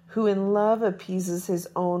 who in love appeases his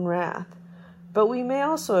own wrath. But we may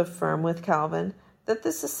also affirm with Calvin that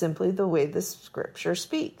this is simply the way the Scripture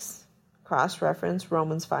speaks. Cross-reference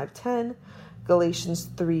Romans 5:10, Galatians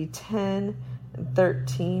 3:10 and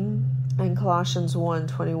 13, and Colossians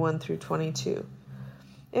 1:21 through 22.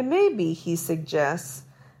 It may be, he suggests,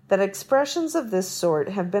 that expressions of this sort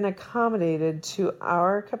have been accommodated to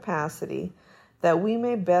our capacity that we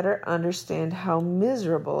may better understand how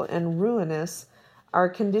miserable and ruinous our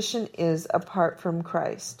condition is apart from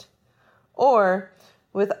Christ. Or,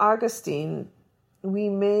 with Augustine, we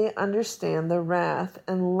may understand the wrath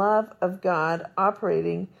and love of God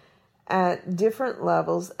operating at different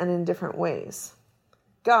levels and in different ways.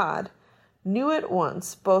 God knew at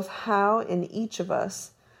once both how in each of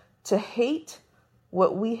us to hate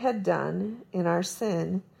what we had done in our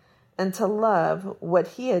sin and to love what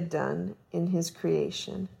he had done in his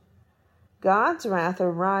creation. God's wrath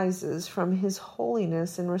arises from his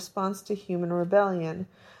holiness in response to human rebellion,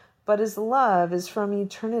 but his love is from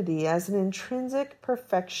eternity as an intrinsic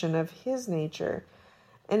perfection of his nature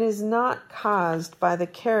and is not caused by the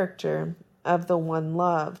character of the one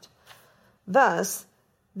loved. Thus,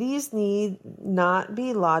 these need not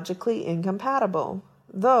be logically incompatible,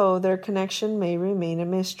 though their connection may remain a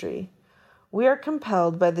mystery. We are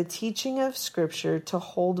compelled by the teaching of Scripture to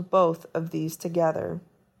hold both of these together.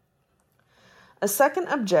 A second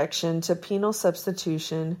objection to penal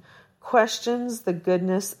substitution questions the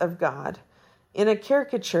goodness of God. In a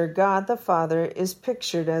caricature, God the Father is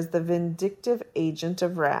pictured as the vindictive agent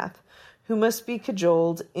of wrath, who must be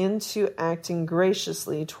cajoled into acting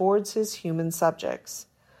graciously towards his human subjects.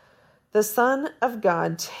 The Son of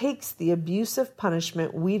God takes the abusive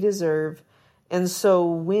punishment we deserve and so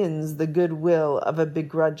wins the goodwill of a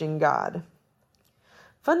begrudging God.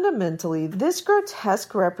 Fundamentally, this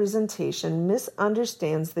grotesque representation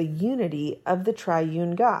misunderstands the unity of the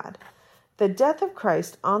triune God. The death of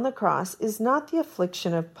Christ on the cross is not the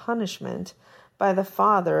affliction of punishment by the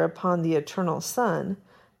Father upon the eternal Son,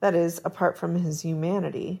 that is, apart from his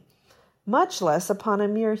humanity, much less upon a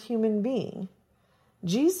mere human being.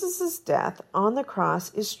 Jesus' death on the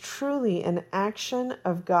cross is truly an action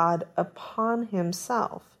of God upon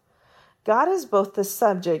himself. God is both the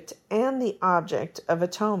subject and the object of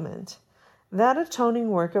atonement. That atoning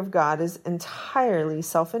work of God is entirely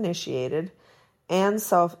self-initiated and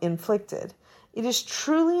self-inflicted. It is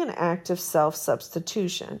truly an act of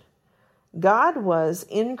self-substitution. God was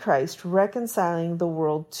in Christ reconciling the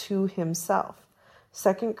world to himself.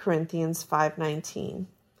 2 Corinthians 5:19.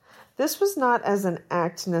 This was not as an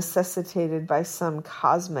act necessitated by some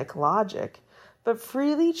cosmic logic, but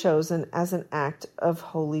freely chosen as an act of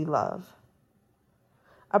holy love.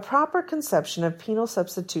 A proper conception of penal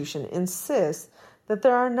substitution insists that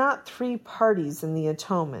there are not three parties in the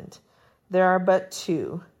atonement. There are but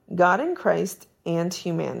two, God in Christ and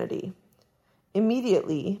humanity.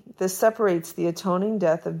 Immediately, this separates the atoning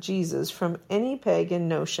death of Jesus from any pagan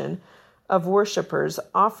notion of worshippers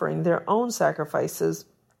offering their own sacrifices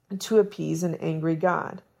to appease an angry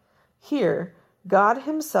God. Here, God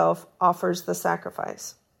himself offers the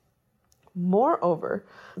sacrifice. Moreover,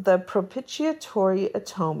 the propitiatory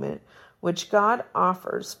atonement which God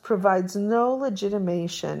offers provides no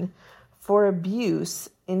legitimation for abuse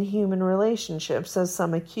in human relationships, as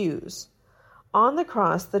some accuse. On the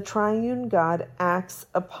cross, the triune God acts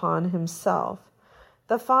upon himself.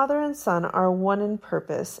 The Father and Son are one in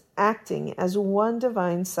purpose, acting as one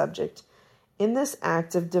divine subject in this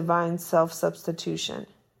act of divine self-substitution.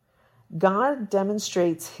 God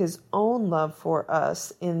demonstrates his own love for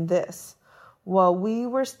us in this: while we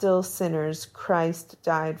were still sinners, Christ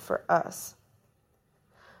died for us.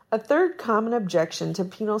 A third common objection to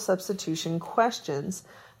penal substitution questions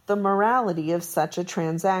the morality of such a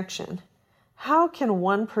transaction. How can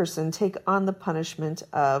one person take on the punishment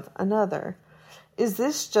of another? Is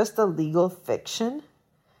this just a legal fiction?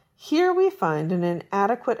 Here we find an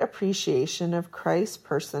inadequate appreciation of Christ's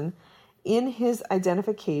person in his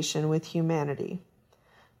identification with humanity.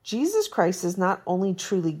 Jesus Christ is not only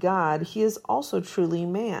truly God, he is also truly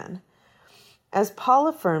man. As Paul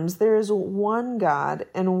affirms, there is one God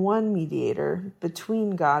and one mediator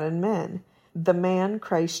between God and men, the man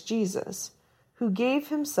Christ Jesus, who gave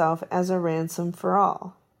himself as a ransom for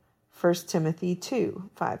all. 1 Timothy 2,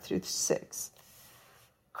 5-6.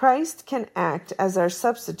 Christ can act as our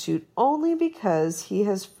substitute only because he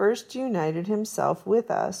has first united himself with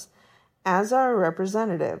us as our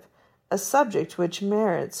representative, a subject which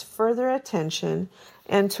merits further attention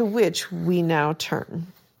and to which we now turn.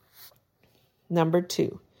 Number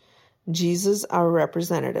 2, Jesus our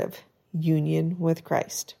representative, union with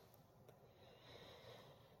Christ.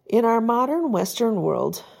 In our modern Western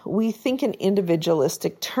world, we think in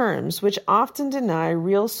individualistic terms, which often deny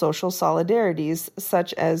real social solidarities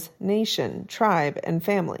such as nation, tribe, and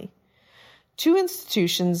family. Two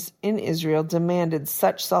institutions in Israel demanded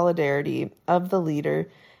such solidarity of the leader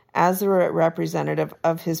as the representative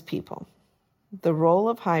of his people: the role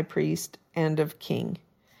of high priest and of king.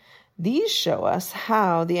 These show us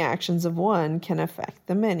how the actions of one can affect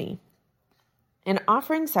the many. In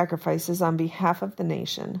offering sacrifices on behalf of the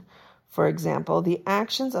nation, for example, the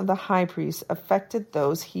actions of the high priest affected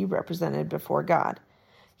those he represented before God.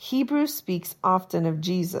 Hebrews speaks often of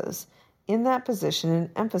Jesus in that position and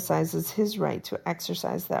emphasizes his right to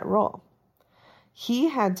exercise that role. He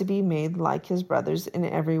had to be made like his brothers in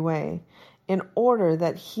every way, in order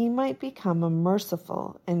that he might become a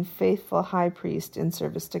merciful and faithful high priest in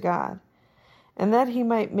service to God, and that he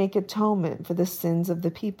might make atonement for the sins of the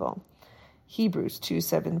people. Hebrews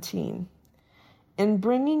 2:17. In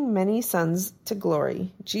bringing many sons to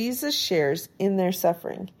glory, Jesus shares in their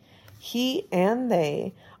suffering. He and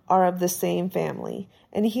they are of the same family,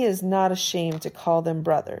 and he is not ashamed to call them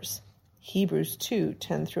brothers. Hebrews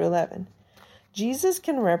 2:10-11. Jesus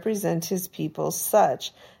can represent his people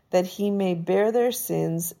such that he may bear their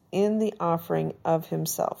sins in the offering of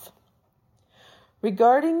himself.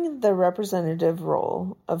 Regarding the representative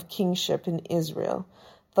role of kingship in Israel,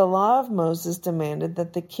 the law of Moses demanded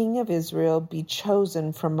that the king of Israel be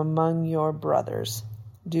chosen from among your brothers,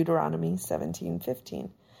 Deuteronomy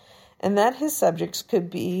 17:15, and that his subjects could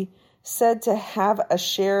be said to have a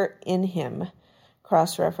share in him,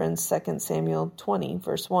 cross-reference 2 Samuel 20,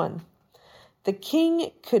 verse 1. The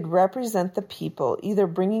king could represent the people, either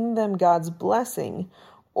bringing them God's blessing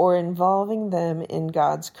or involving them in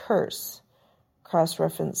God's curse,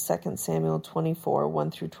 cross-reference 2 Samuel 24,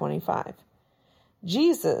 1-25.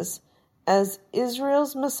 Jesus, as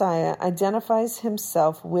Israel's Messiah, identifies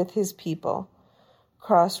himself with his people,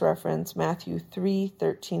 cross-reference Matthew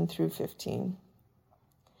 3:13-15,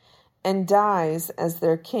 and dies as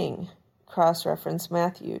their king, cross-reference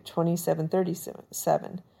Matthew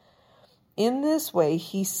 27:37. In this way,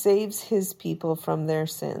 he saves his people from their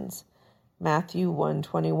sins, Matthew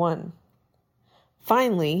 1:21.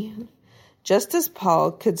 Finally, just as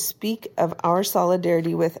Paul could speak of our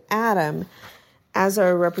solidarity with Adam as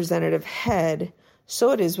our representative head,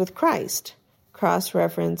 so it is with Christ,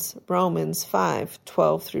 cross-reference Romans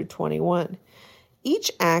 5:12-21. Each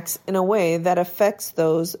acts in a way that affects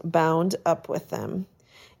those bound up with them.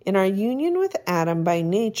 In our union with Adam by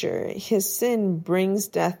nature, his sin brings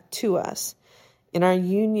death to us. In our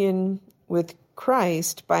union with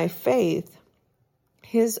Christ by faith,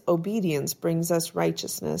 his obedience brings us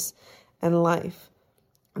righteousness and life.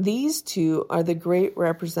 These two are the great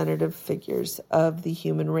representative figures of the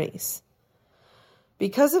human race.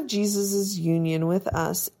 Because of Jesus' union with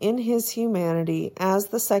us in his humanity as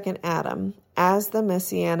the second Adam, as the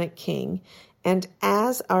Messianic King, and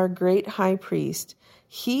as our great high priest,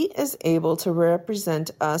 he is able to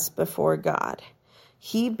represent us before God.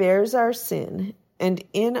 He bears our sin, and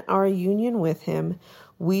in our union with him,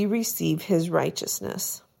 we receive his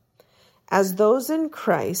righteousness. As those in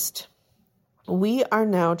Christ, we are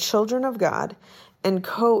now children of God and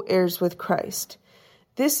co-heirs with Christ.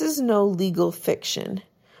 This is no legal fiction,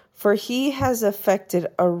 for he has effected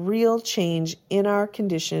a real change in our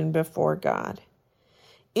condition before God.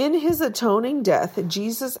 In his atoning death,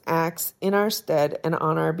 Jesus acts in our stead and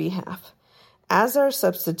on our behalf. As our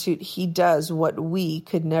substitute, he does what we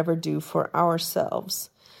could never do for ourselves.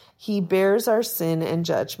 He bears our sin and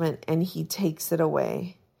judgment, and he takes it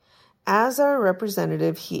away. As our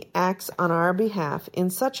representative, he acts on our behalf in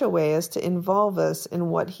such a way as to involve us in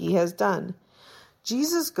what he has done.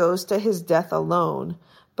 Jesus goes to his death alone,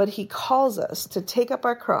 but he calls us to take up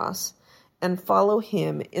our cross and follow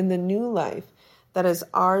him in the new life that is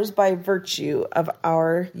ours by virtue of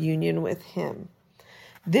our union with him.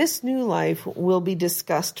 This new life will be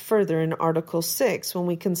discussed further in Article 6 when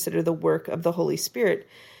we consider the work of the Holy Spirit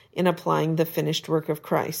in applying the finished work of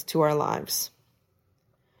Christ to our lives.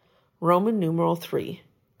 Roman numeral 3,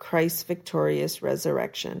 Christ's victorious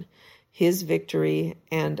resurrection, his victory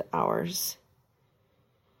and ours.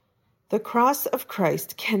 The cross of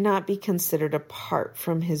Christ cannot be considered apart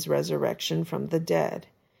from his resurrection from the dead.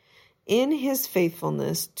 In his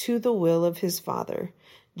faithfulness to the will of his Father,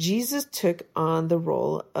 Jesus took on the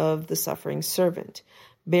role of the suffering servant,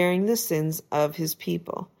 bearing the sins of his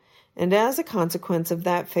people. And as a consequence of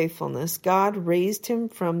that faithfulness, God raised him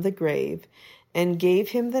from the grave and gave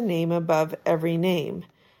him the name above every name.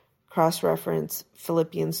 Cross-reference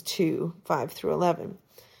Philippians 2, 5-11.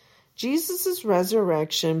 Jesus'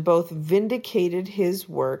 resurrection both vindicated his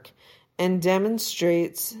work and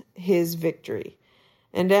demonstrates his victory.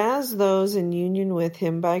 And as those in union with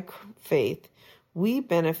him by faith, we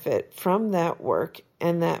benefit from that work,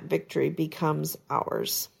 and that victory becomes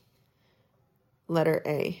ours. Letter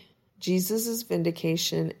A. Jesus'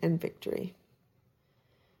 vindication and victory.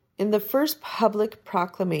 In the first public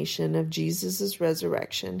proclamation of Jesus'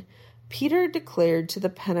 resurrection, Peter declared to the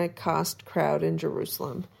Pentecost crowd in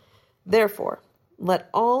Jerusalem, "Therefore, let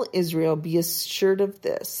all Israel be assured of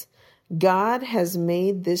this. God has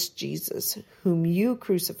made this Jesus, whom you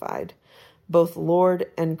crucified, both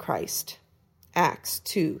Lord and Christ." Acts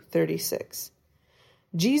 2:36.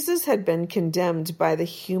 Jesus had been condemned by the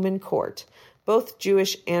human court, both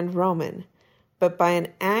Jewish and Roman, but by an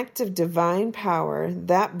act of divine power,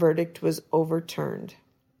 that verdict was overturned.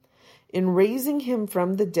 In raising him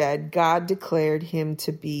from the dead, God declared him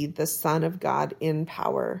to be the Son of God in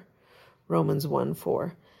power, Romans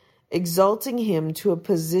 1:4, exalting him to a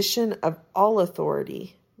position of all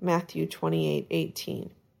authority, Matthew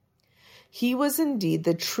 28:18. He was indeed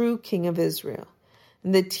the true King of Israel,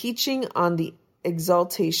 and the teaching on the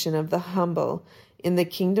exaltation of the humble in the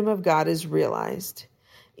kingdom of God is realized.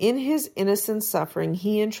 In his innocent suffering,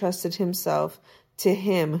 he entrusted himself to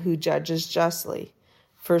him who judges justly,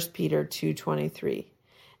 1 Peter 2:23,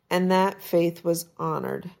 and that faith was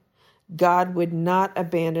honored. God would not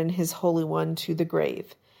abandon his Holy One to the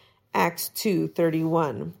grave, Acts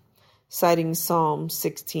 2:31, citing Psalm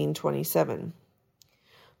 16:27.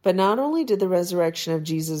 But not only did the resurrection of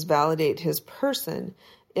Jesus validate his person,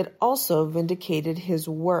 it also vindicated his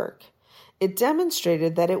work. It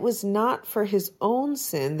demonstrated that it was not for his own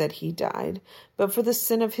sin that he died, but for the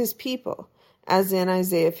sin of his people, as in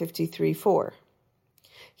Isaiah 53:4.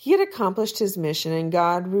 He had accomplished his mission, and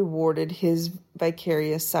God rewarded his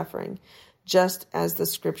vicarious suffering, just as the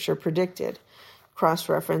scripture predicted.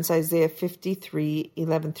 Cross-reference Isaiah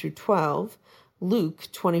 53:11-12, Luke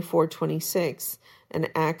 24:26, and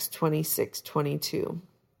Acts 26:22.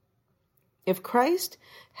 If Christ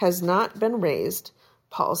has not been raised,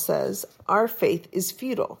 Paul says, our faith is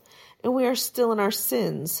futile, and we are still in our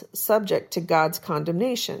sins, subject to God's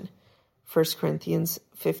condemnation. 1 Corinthians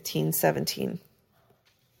 15:17.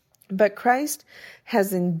 But Christ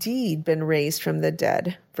has indeed been raised from the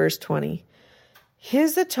dead, verse 20.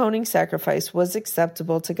 His atoning sacrifice was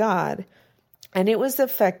acceptable to God, and it was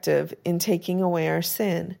effective in taking away our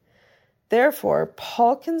sin. Therefore,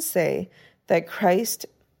 Paul can say that Christ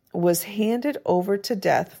was handed over to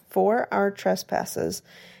death for our trespasses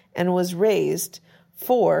and was raised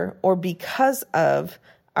for or because of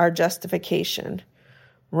our justification.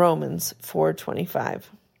 Romans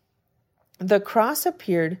 4:25. The cross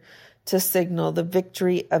appeared to signal the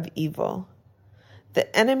victory of evil.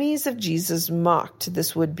 The enemies of Jesus mocked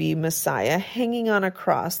this would-be Messiah hanging on a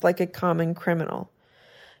cross like a common criminal.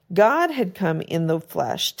 God had come in the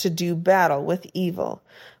flesh to do battle with evil,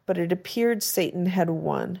 but it appeared Satan had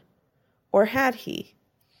won. Or had he?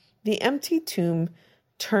 The empty tomb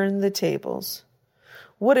turned the tables.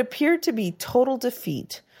 What appeared to be total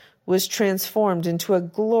defeat was transformed into a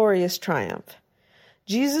glorious triumph.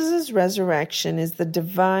 Jesus' resurrection is the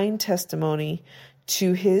divine testimony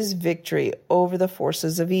to his victory over the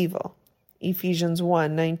forces of evil. Ephesians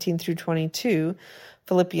 1:19-22,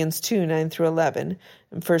 Philippians 2:9-11,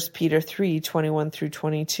 and 1 Peter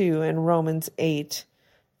 3:21-22, and Romans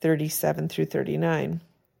 8:37-39.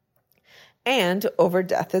 And over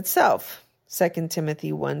death itself, 2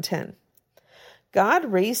 Timothy 1:10. God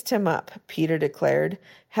raised him up, Peter declared,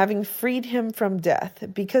 having freed him from death,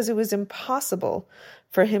 because it was impossible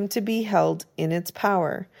for him to be held in its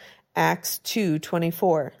power. Acts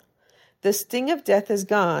 2:24. The sting of death is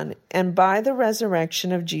gone, and by the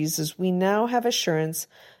resurrection of Jesus, we now have assurance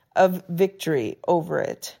of victory over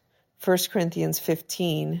it. 1 Corinthians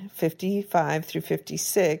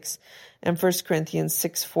 15:55-56, and 1 Corinthians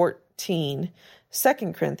 6:14,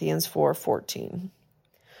 2 Corinthians 4:14.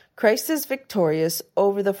 Christ is victorious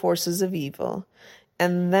over the forces of evil,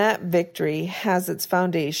 and that victory has its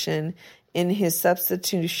foundation in his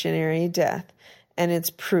substitutionary death and its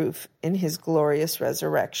proof in his glorious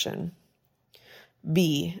resurrection.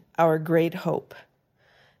 B. Our great hope.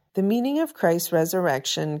 The meaning of Christ's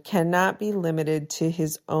resurrection cannot be limited to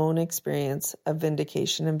his own experience of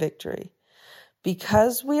vindication and victory.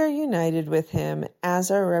 Because we are united with him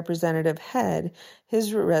as our representative head,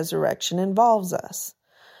 his resurrection involves us.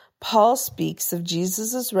 Paul speaks of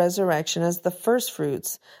Jesus' resurrection as the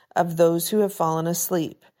firstfruits of those who have fallen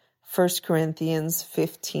asleep, 1 Corinthians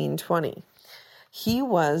 15:20. He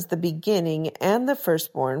was the beginning and the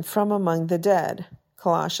firstborn from among the dead,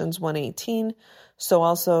 Colossians 1:18, so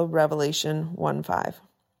also Revelation 1:5.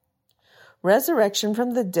 Resurrection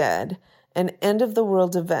from the dead, an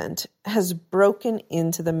end-of-the-world event, has broken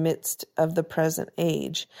into the midst of the present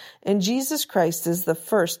age, and Jesus Christ is the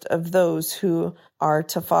first of those who are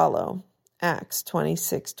to follow, Acts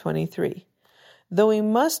 26:23. Though we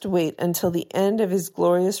must wait until the end of his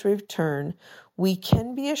glorious return, we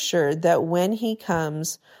can be assured that when he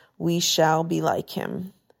comes, we shall be like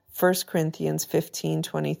him. 1 Corinthians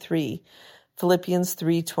 15:23, Philippians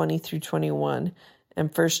 3:20-21,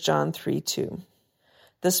 and 1 John 3:2.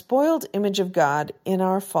 The spoiled image of God in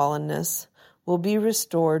our fallenness will be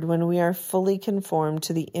restored when we are fully conformed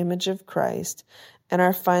to the image of Christ and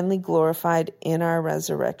are finally glorified in our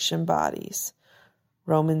resurrection bodies.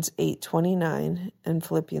 Romans 8:29 and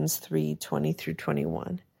Philippians 3:20 through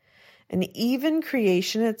 21. And even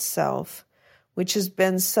creation itself, which has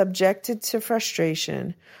been subjected to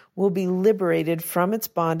frustration, will be liberated from its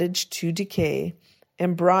bondage to decay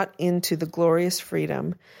and brought into the glorious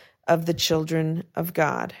freedom of the children of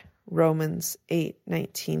God. Romans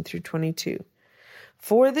 8:19 through 22.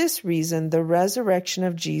 For this reason, the resurrection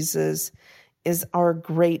of Jesus is our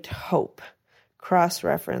great hope.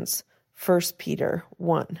 Cross-reference 1 Peter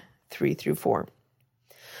 1:3 through 4.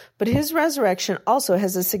 But his resurrection also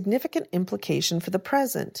has a significant implication for the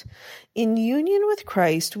present. In union with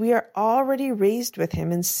Christ, we are already raised with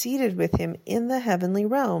him and seated with him in the heavenly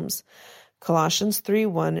realms. Colossians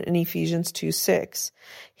 3:1 and Ephesians 2:6.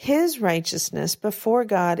 His righteousness before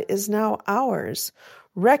God is now ours,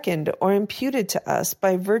 reckoned or imputed to us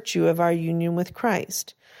by virtue of our union with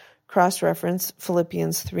Christ. Cross-reference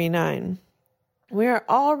Philippians 3:9. We are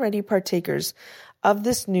already partakers of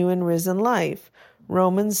this new and risen life.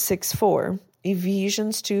 Romans 6:4,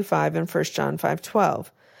 Ephesians 2:5, and 1 John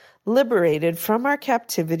 5:12. Liberated from our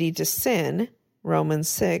captivity to sin, Romans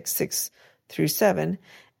 6:6 through 7,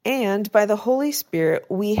 and by the Holy Spirit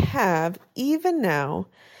we have, even now,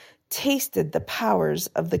 tasted the powers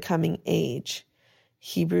of the coming age,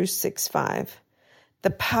 Hebrews 6:5. The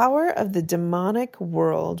power of the demonic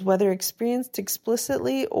world, whether experienced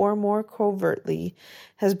explicitly or more covertly,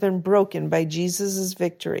 has been broken by Jesus'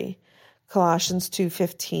 victory, Colossians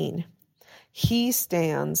 2:15. He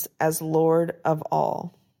stands as Lord of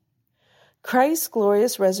all. Christ's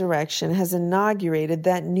glorious resurrection has inaugurated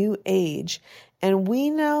that new age, and we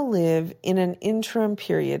now live in an interim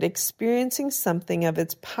period, experiencing something of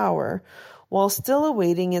its power while still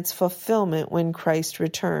awaiting its fulfillment when Christ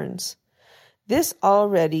returns. This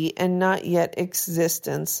already and not yet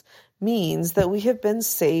existence means that we have been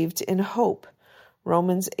saved in hope.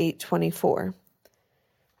 Romans 8:24.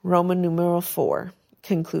 Roman numeral 4,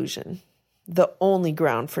 conclusion. The only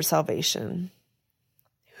ground for salvation.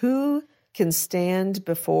 Who can stand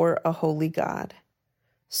before a holy God?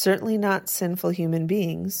 Certainly not sinful human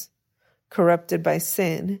beings, corrupted by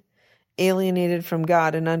sin, alienated from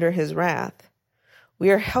God and under his wrath. We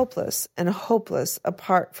are helpless and hopeless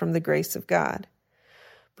apart from the grace of God.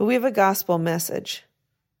 But we have a gospel message.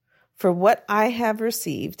 For what I have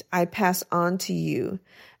received, I pass on to you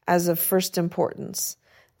as of first importance,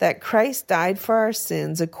 that Christ died for our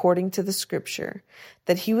sins according to the Scripture,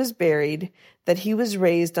 that he was buried, that he was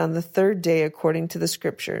raised on the third day according to the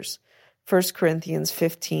Scriptures, 1 Corinthians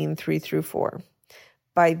 15:3 through 4.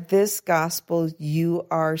 By this gospel you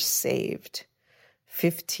are saved,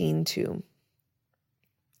 15:2.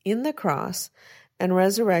 In the cross and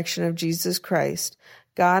resurrection of Jesus Christ,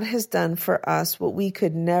 God has done for us what we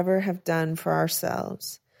could never have done for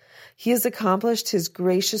ourselves. He has accomplished his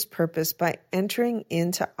gracious purpose by entering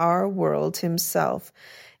into our world himself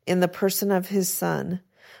in the person of his Son,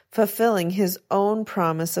 fulfilling his own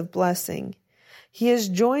promise of blessing. He has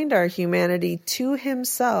joined our humanity to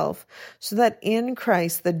himself so that in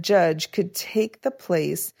Christ the judge could take the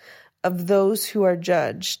place of those who are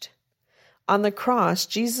judged. On the cross,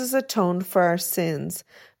 Jesus atoned for our sins,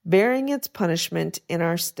 bearing its punishment in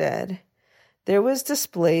our stead. There was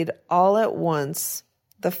displayed all at once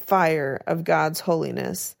the fire of God's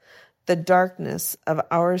holiness, the darkness of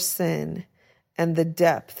our sin, and the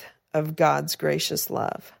depth of God's gracious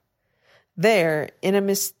love. There, in a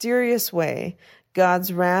mysterious way,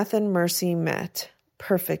 God's wrath and mercy met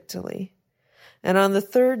perfectly. And on the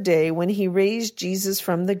third day, when he raised Jesus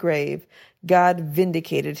from the grave, God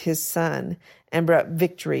vindicated his Son and brought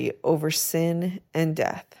victory over sin and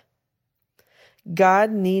death.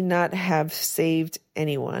 God need not have saved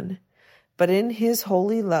anyone, but in his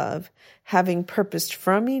holy love, having purposed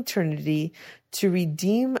from eternity to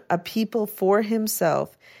redeem a people for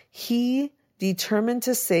himself, he determined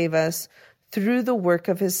to save us through the work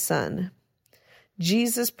of his Son.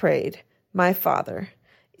 Jesus prayed, "My Father,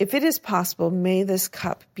 if it is possible, may this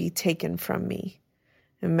cup be taken from me."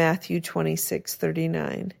 In Matthew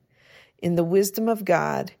 26:39. In the wisdom of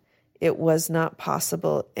God, it was not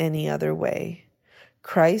possible any other way.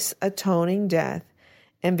 Christ's atoning death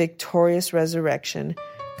and victorious resurrection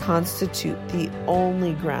constitute the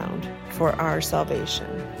only ground for our salvation.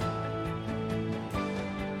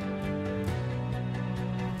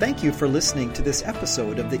 Thank you for listening to this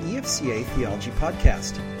episode of the EFCA Theology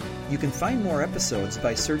Podcast. You can find more episodes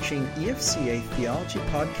by searching EFCA Theology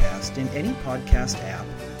Podcast in any podcast app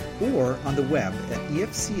or on the web at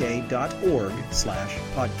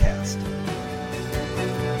efca.org/podcast.